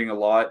generating a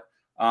lot.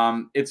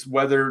 It's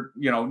whether,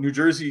 New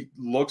Jersey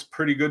looks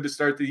pretty good to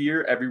start the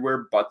year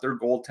everywhere but their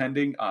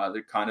goaltending.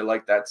 They're kind of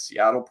like that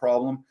Seattle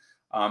problem.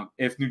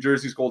 If New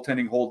Jersey's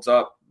goaltending holds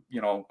up,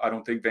 I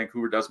don't think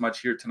Vancouver does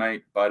much here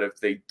tonight. But if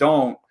they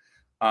don't,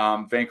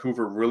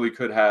 Vancouver really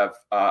could have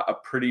a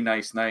pretty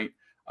nice night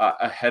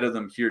ahead of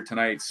them here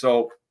tonight.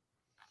 So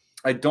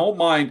I don't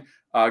mind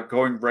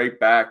going right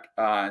back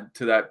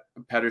to that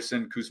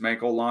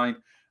Pedersen-Kuzmenko line.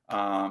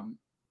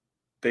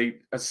 They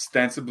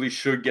ostensibly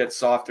should get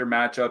softer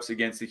matchups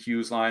against the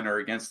Hughes line or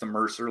against the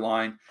Mercer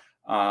line.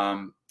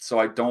 So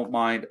I don't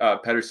mind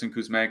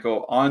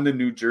Pedersen-Kuzmenko. On the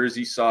New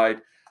Jersey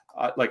side,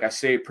 like I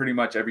say it pretty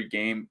much every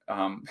game,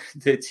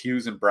 it's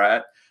Hughes and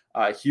Bratt.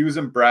 Hughes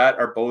and Bratt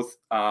are both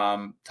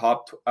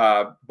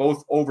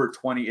both over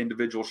 20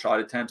 individual shot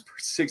attempts per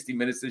 60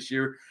 minutes this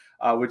year,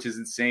 which is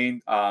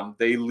insane.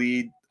 They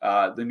lead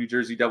the New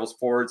Jersey Devils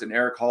forwards, and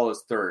Eric Hall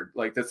is third.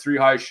 Like, the 3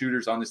 highest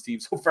shooters on this team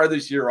so far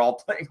this year are all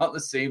playing on the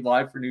same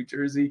line for New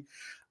Jersey.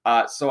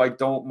 So I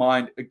don't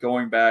mind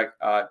going back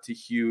to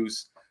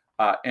Hughes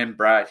and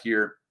Bratt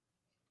here.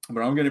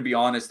 But I'm going to be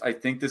honest, I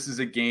think this is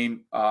a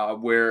game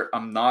where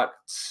I'm not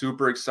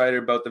super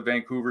excited about the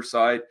Vancouver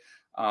side.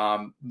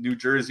 New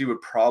Jersey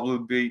would probably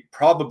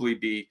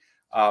be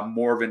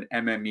more of an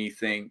MME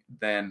thing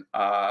than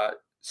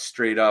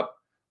straight up,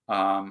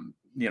 in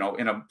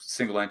a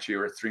single entry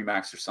or a 3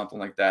 max or something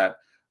like that.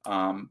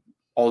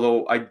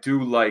 Although I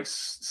do like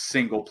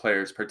single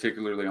players,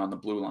 particularly on the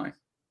blue line.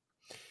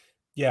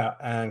 Yeah,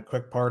 and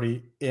quick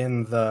party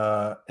in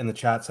the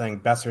chat saying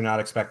Besser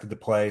not expected to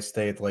play,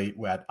 stayed late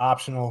at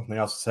optional. And they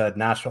also said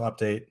Nashville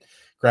update,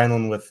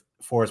 Granlund with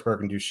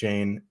Forsberg and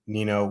Duchesne,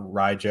 Nino,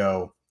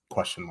 Rijo, ?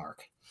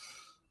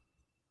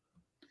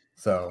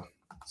 So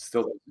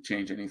still doesn't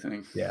change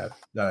anything. Yeah,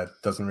 that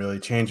doesn't really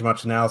change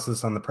much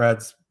analysis on the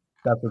Preds.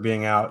 Besser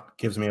being out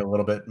gives me a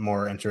little bit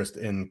more interest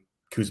in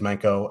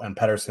Kuzmenko and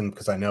Pedersen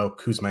because I know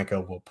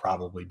Kuzmenko will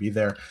probably be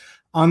there.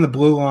 On the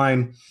blue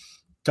line,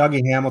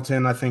 Dougie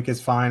Hamilton, I think,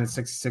 is fine at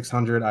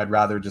 6,600. I'd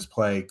rather just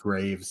play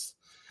Graves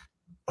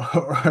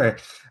or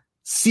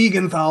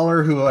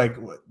Siegenthaler,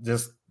 who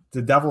just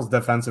the Devils'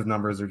 defensive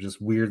numbers are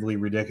just weirdly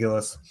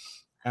ridiculous.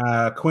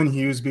 Quinn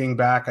Hughes being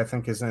back, I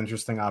think, is an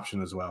interesting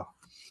option as well.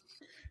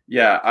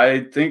 Yeah,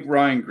 I think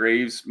Ryan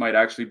Graves might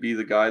actually be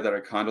the guy that I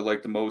kind of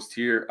like the most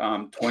here.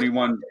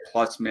 21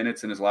 plus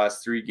minutes in his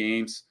last 3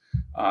 games.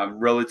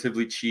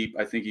 Relatively cheap.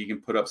 I think he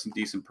can put up some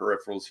decent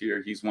peripherals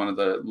here. He's one of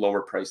the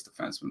lower priced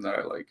defensemen that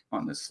I like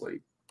on this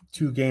slate.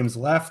 2 games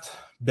left.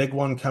 Big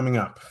one coming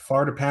up.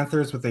 Florida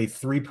Panthers with a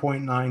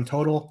 3.9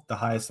 total, the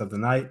highest of the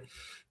night.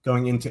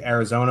 Going into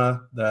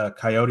Arizona, the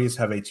Coyotes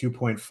have a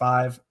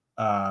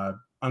 2.5.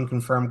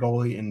 Unconfirmed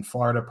goalie in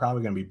Florida,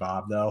 probably going to be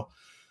Bob, though.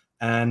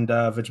 And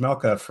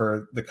Vejmelka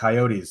for the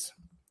Coyotes.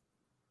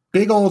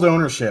 Big old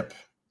ownership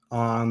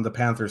on the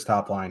Panthers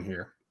top line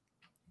here.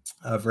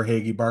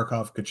 Verhaeghe,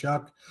 Barkov,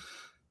 Tkachuk.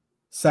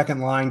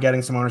 Second line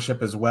getting some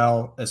ownership as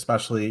well,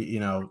 especially,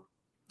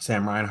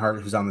 Sam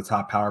Reinhart, who's on the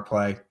top power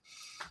play.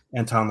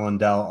 Anton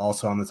Lundell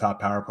also on the top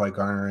power play,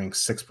 garnering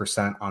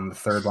 6% on the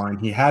third line.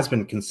 He has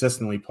been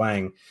consistently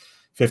playing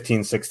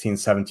 15, 16,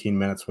 17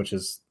 minutes, which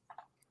is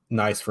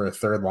nice for a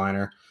third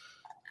liner.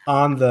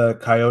 On the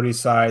Coyote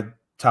side,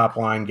 top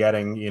line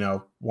getting,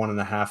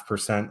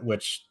 1.5%,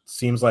 which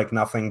seems like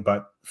nothing,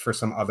 but for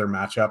some other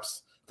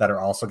matchups that are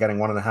also getting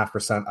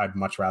 1.5%, I'd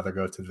much rather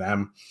go to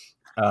them.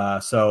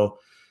 So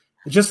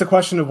it's just a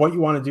question of what you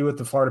want to do with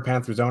the Florida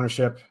Panthers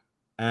ownership.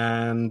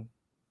 And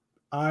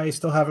I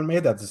still haven't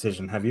made that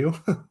decision. Have you?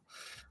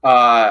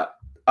 I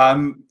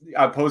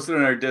posted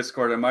in our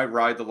Discord. I might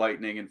ride the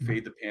Lightning and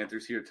fade the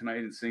Panthers here tonight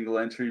in single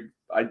entry.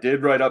 I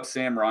did write up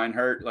Sam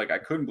Reinhart. I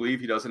couldn't believe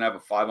he doesn't have a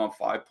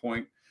 5-on-5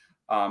 point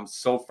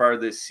so far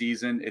this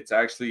season. It's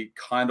actually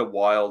kind of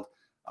wild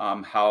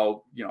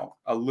how,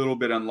 a little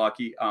bit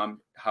unlucky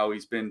how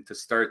he's been to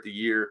start the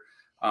year.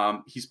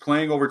 He's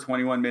playing over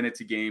 21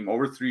 minutes a game,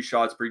 over 3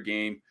 shots per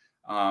game.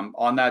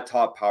 On that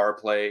top power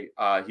play,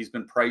 he's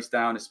been priced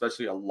down,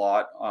 especially a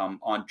lot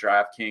on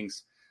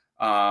DraftKings.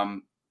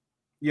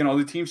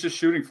 The team's just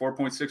shooting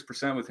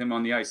 4.6% with him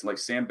on the ice. Like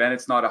Sam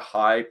Bennett's not a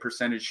high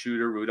percentage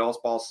shooter.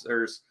 Rudolph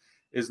Balcers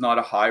is not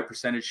a high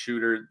percentage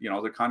shooter.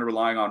 They're kind of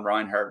relying on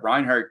Reinhart.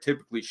 Reinhart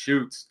typically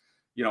shoots,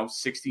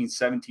 16,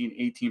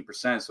 17,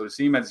 18%. So to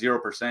see him at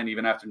 0%,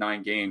 even after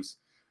 9 games,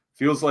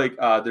 feels like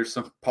there's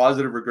some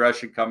positive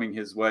regression coming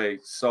his way.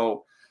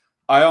 So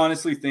I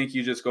honestly think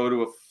you just go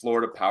to a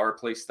Florida power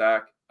play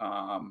stack.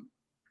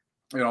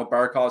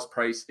 Barkov's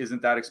price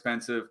isn't that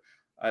expensive,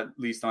 at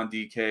least on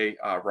DK.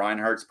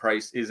 Reinhardt's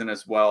price isn't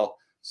as well.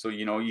 So,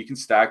 you can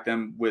stack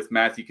them with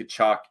Matthew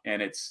Tkachuk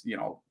and it's,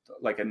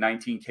 like a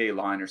 19K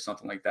line or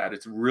something like that.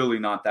 It's really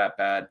not that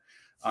bad.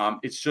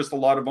 It's just a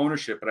lot of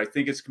ownership, but I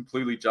think it's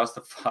completely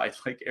justified.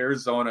 Like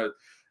Arizona,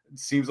 it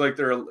seems like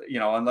they're,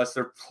 unless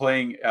they're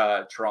playing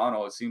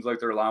Toronto, it seems like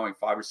they're allowing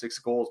 5 or 6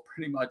 goals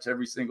pretty much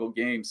every single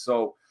game.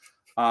 So,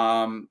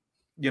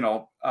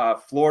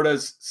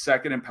 Florida's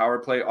second in power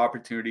play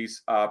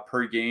opportunities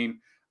per game.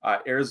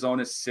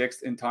 Arizona's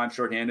 6th in time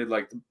shorthanded.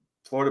 Like the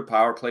Florida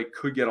power play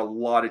could get a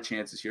lot of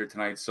chances here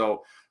tonight.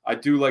 So I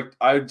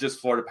just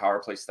Florida power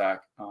play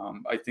stack.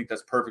 I think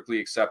that's perfectly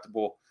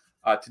acceptable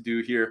to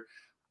do here.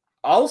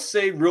 I'll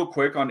say real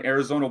quick on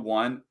Arizona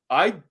 1,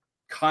 I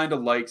kind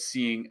of like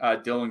seeing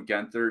Dylan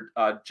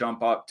Guenther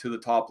jump up to the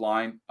top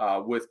line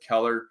with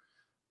Keller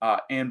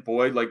and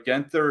Boyd. Like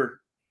Guenther,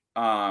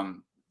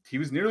 he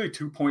was nearly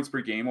 2 points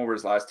per game over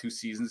his last 2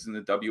 seasons in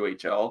the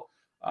WHL.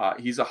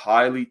 He's a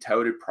highly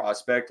touted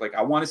prospect. Like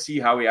I want to see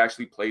how he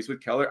actually plays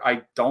with Keller.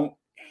 I don't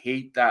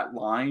hate that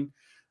line,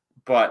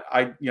 but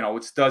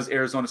it does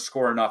Arizona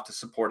score enough to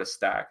support a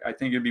stack. I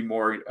think it'd be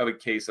more of a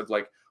case of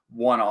like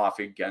one-off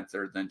in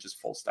Guenther than just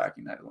full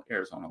stacking that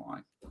Arizona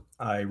line.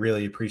 I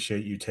really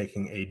appreciate you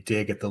taking a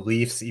dig at the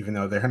Leafs, even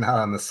though they're not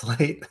on the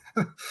slate.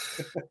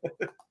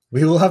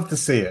 We will have to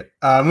see it.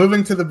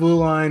 Moving to the blue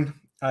line,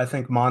 I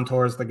think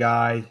Montour's the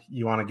guy.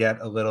 You want to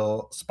get a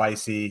little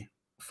spicy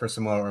for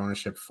some lower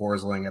ownership.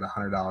 Forsling at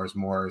 $100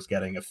 more is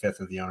getting a fifth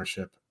of the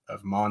ownership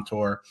of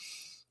Montour.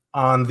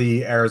 On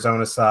the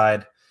Arizona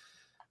side,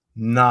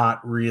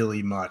 not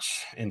really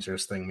much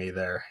interesting me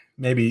there.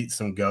 Maybe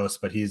some Ghosts,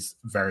 but he's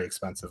very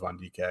expensive on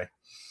DK.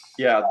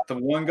 Yeah, the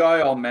one guy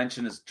I'll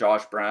mention is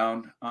Josh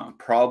Brown.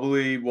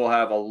 Probably will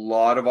have a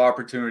lot of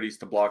opportunities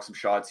to block some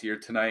shots here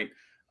tonight.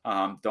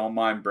 Don't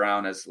mind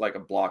Brown as like a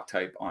block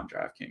type on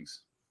DraftKings.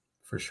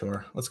 For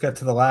sure. Let's get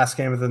to the last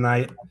game of the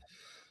night.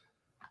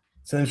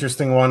 It's an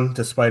interesting one,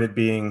 despite it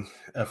being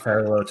a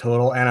fairly low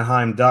total.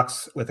 Anaheim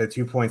Ducks with a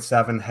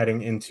 2.7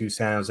 heading into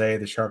San Jose.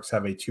 The Sharks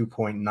have a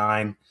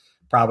 2.9.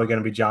 Probably going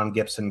to be John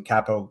Gibson.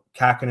 Capo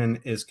Kakinen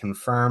is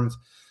confirmed.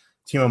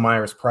 Timo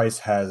Meyer's price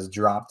has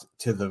dropped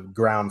to the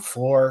ground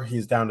floor.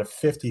 He's down to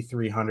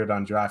 5,300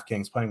 on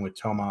DraftKings, playing with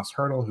Tomas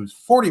Hertl, who's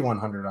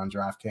 4,100 on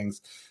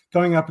DraftKings,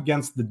 going up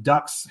against the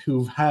Ducks,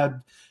 who've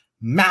had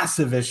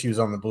massive issues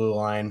on the blue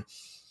line.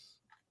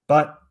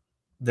 But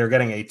they're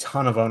getting a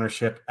ton of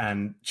ownership,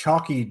 and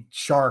chalky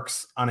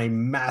Sharks on a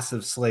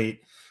massive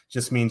slate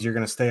just means you're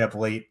going to stay up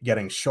late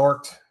getting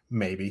short,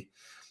 maybe.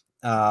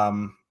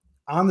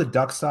 On the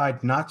Ducks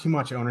side, not too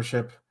much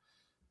ownership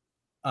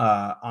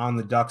on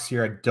the Ducks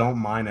here. I don't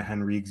mind a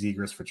Henrique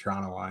Zegras for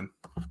Toronto line.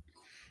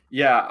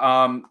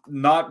 Yeah,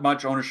 not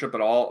much ownership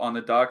at all on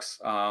the Ducks.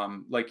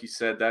 Like you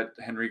said, that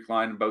Henrique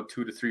line about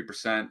 2 to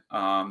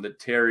 3%. The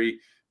Terry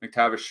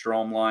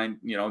McTavish-Strome line,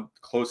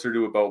 closer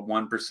to about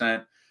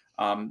 1%.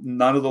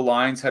 None of the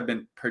lines have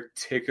been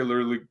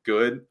particularly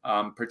good,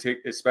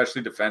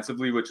 especially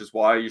defensively, which is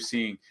why you're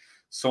seeing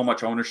so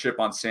much ownership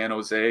on San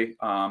Jose.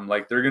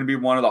 Like they're going to be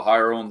one of the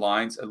higher owned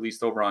lines, at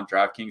least over on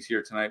DraftKings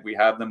here tonight. We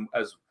have them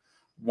as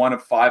one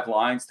of 5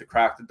 lines to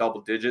crack the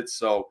double digits.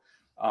 So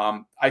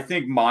I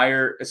think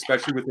Meyer,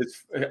 especially with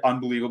his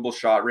unbelievable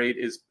shot rate,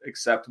 is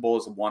acceptable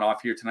as a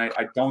one-off here tonight.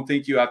 I don't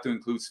think you have to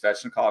include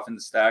Svechnikov in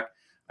the stack.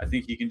 I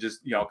think you can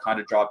just, kind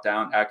of drop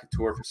down, add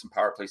Couture for some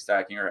power play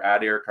stacking, or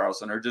add Erik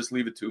Karlsson, or just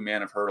leave it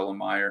 2-man of Hurdle and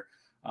Meyer.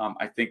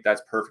 I think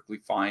that's perfectly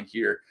fine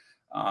here.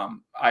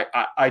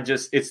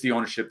 It's the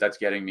ownership that's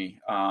getting me.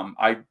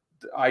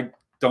 I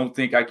don't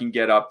think I can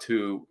get up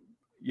to,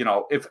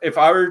 if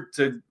I were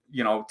to,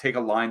 take a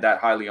line that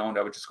highly owned,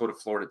 I would just go to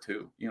Florida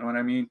too. You know what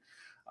I mean?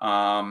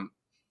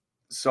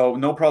 So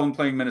no problem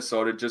playing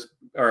Minnesota,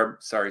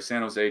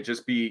 San Jose.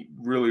 Just be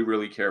really,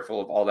 really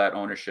careful of all that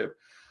ownership.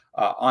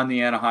 On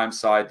the Anaheim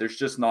side, there's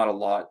just not a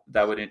lot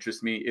that would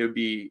interest me. It would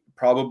be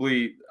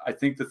probably, I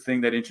think the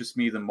thing that interests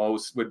me the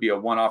most would be a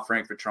one-off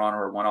Frank Vatrano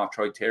or one-off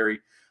Troy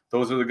Terry.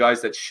 Those are the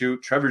guys that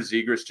shoot. Trevor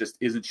Zegras just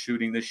isn't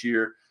shooting this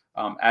year.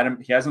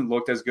 He hasn't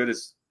looked as good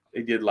as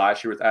he did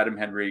last year with Adam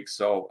Henrique.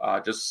 So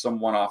just some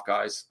one-off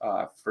guys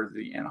for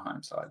the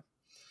Anaheim side.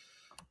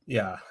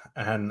 Yeah,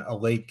 and a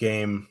late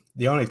game,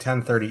 the only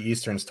 10:30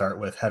 Eastern start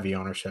with heavy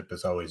ownership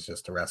is always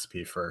just a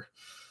recipe for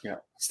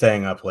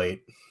staying up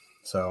late.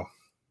 So,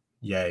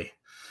 yay.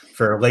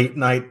 For late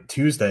night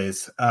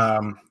Tuesdays, who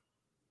are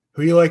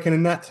you liking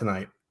in net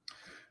tonight?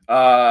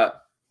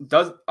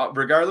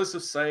 Regardless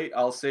of site,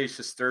 I'll say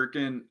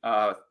Shesterkin,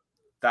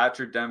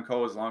 Thatcher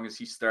Demko as long as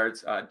he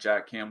starts,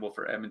 Jack Campbell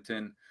for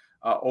Edmonton.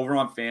 Over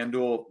on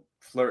FanDuel,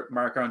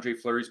 Marc-Andre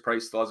Fleury's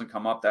price still hasn't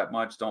come up that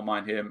much. Don't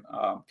mind him.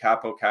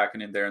 Capo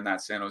Kakinen there in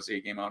that San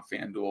Jose game on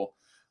FanDuel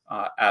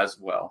as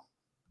well.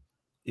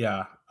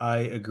 Yeah, I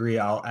agree.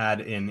 I'll add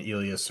in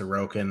Ilya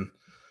Sorokin.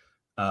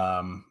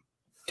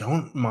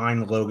 Don't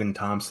mind Logan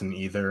Thompson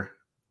either.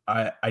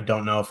 I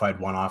don't know if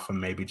I'd want off him,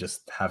 maybe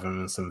just have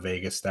him in some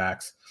Vegas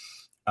stacks.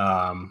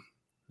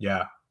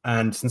 Yeah.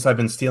 And since I've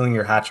been stealing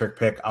your hat trick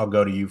pick, I'll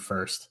go to you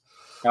first.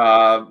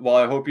 Well,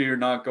 I hope you're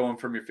not going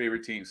from your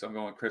favorite team, so I'm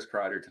going Chris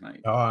Kreider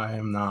tonight. Oh, I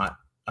am not.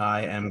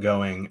 I am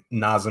going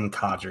Nazem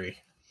Kadri.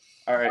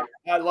 All right.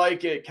 I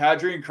like it.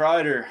 Kadri and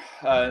Kreider,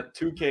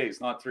 2 Ks,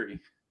 not 3.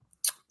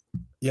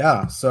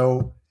 Yeah,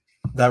 so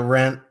that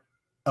ran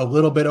a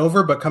little bit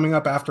over, but coming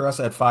up after us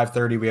at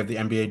 5:30, we have the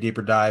NBA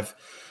Deeper Dive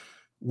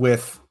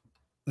with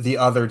the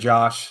other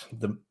Josh,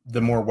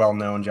 the more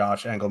well-known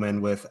Josh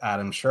Engelman with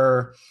Adam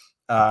Schur.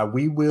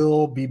 We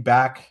will be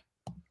back.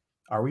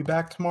 Are we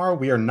back tomorrow?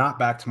 We are not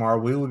back tomorrow.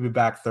 We will be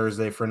back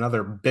Thursday for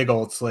another big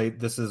old slate.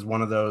 This is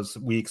one of those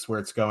weeks where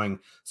it's going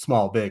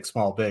small, big,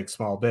 small, big,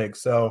 small, big.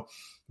 So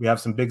we have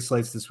some big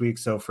slates this week.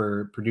 So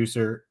for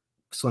producer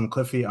Slim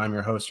Cliffy, I'm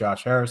your host,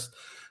 Josh Harris.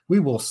 We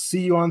will see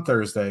you on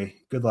Thursday.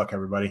 Good luck,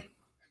 everybody.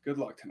 Good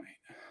luck tonight.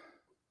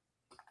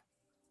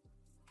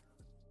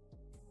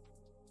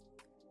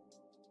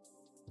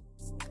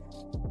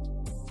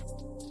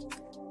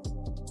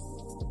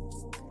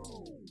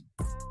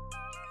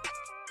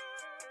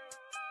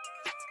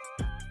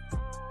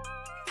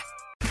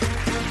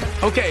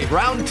 Okay,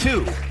 round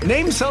 2.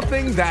 Name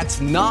something that's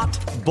not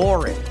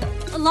boring.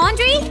 A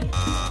laundry?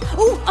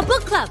 Ooh, a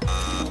book club.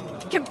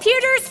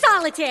 Computer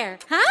solitaire,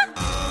 huh?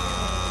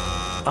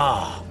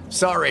 Ah,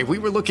 sorry, we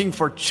were looking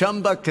for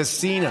Chumba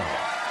Casino.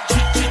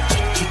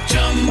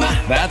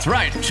 That's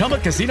right,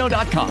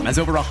 ChumbaCasino.com has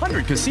over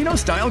 100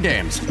 casino-style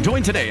games.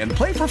 Join today and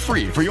play for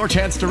free for your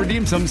chance to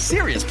redeem some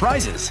serious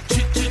prizes.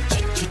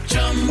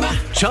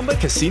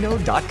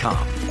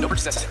 ChumbaCasino.com. No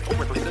purchase necessary. Void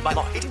where prohibited by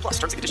law. 18+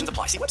 terms and conditions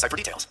apply. See website for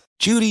details.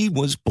 Judy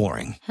was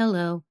boring.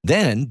 Hello.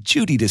 Then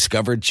Judy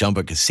discovered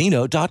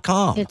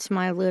ChumbaCasino.com. It's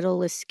my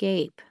little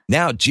escape.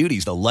 Now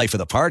Judy's the life of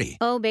the party.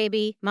 Oh,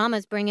 baby,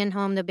 mama's bringing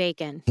home the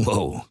bacon.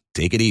 Whoa,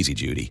 take it easy,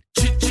 Judy.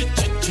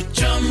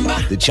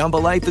 The Chumba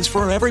life is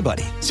for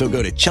everybody. So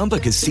go to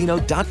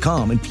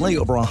ChumbaCasino.com and play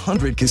over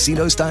 100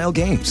 casino-style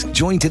games.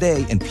 Join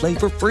today and play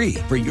for free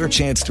for your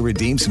chance to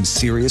redeem some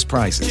serious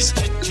prizes.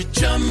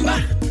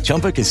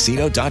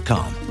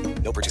 ChumbaCasino.com.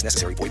 No purchase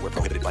necessary. Void where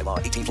prohibited by law.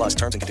 18+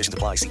 terms and conditions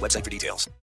apply. See website for details.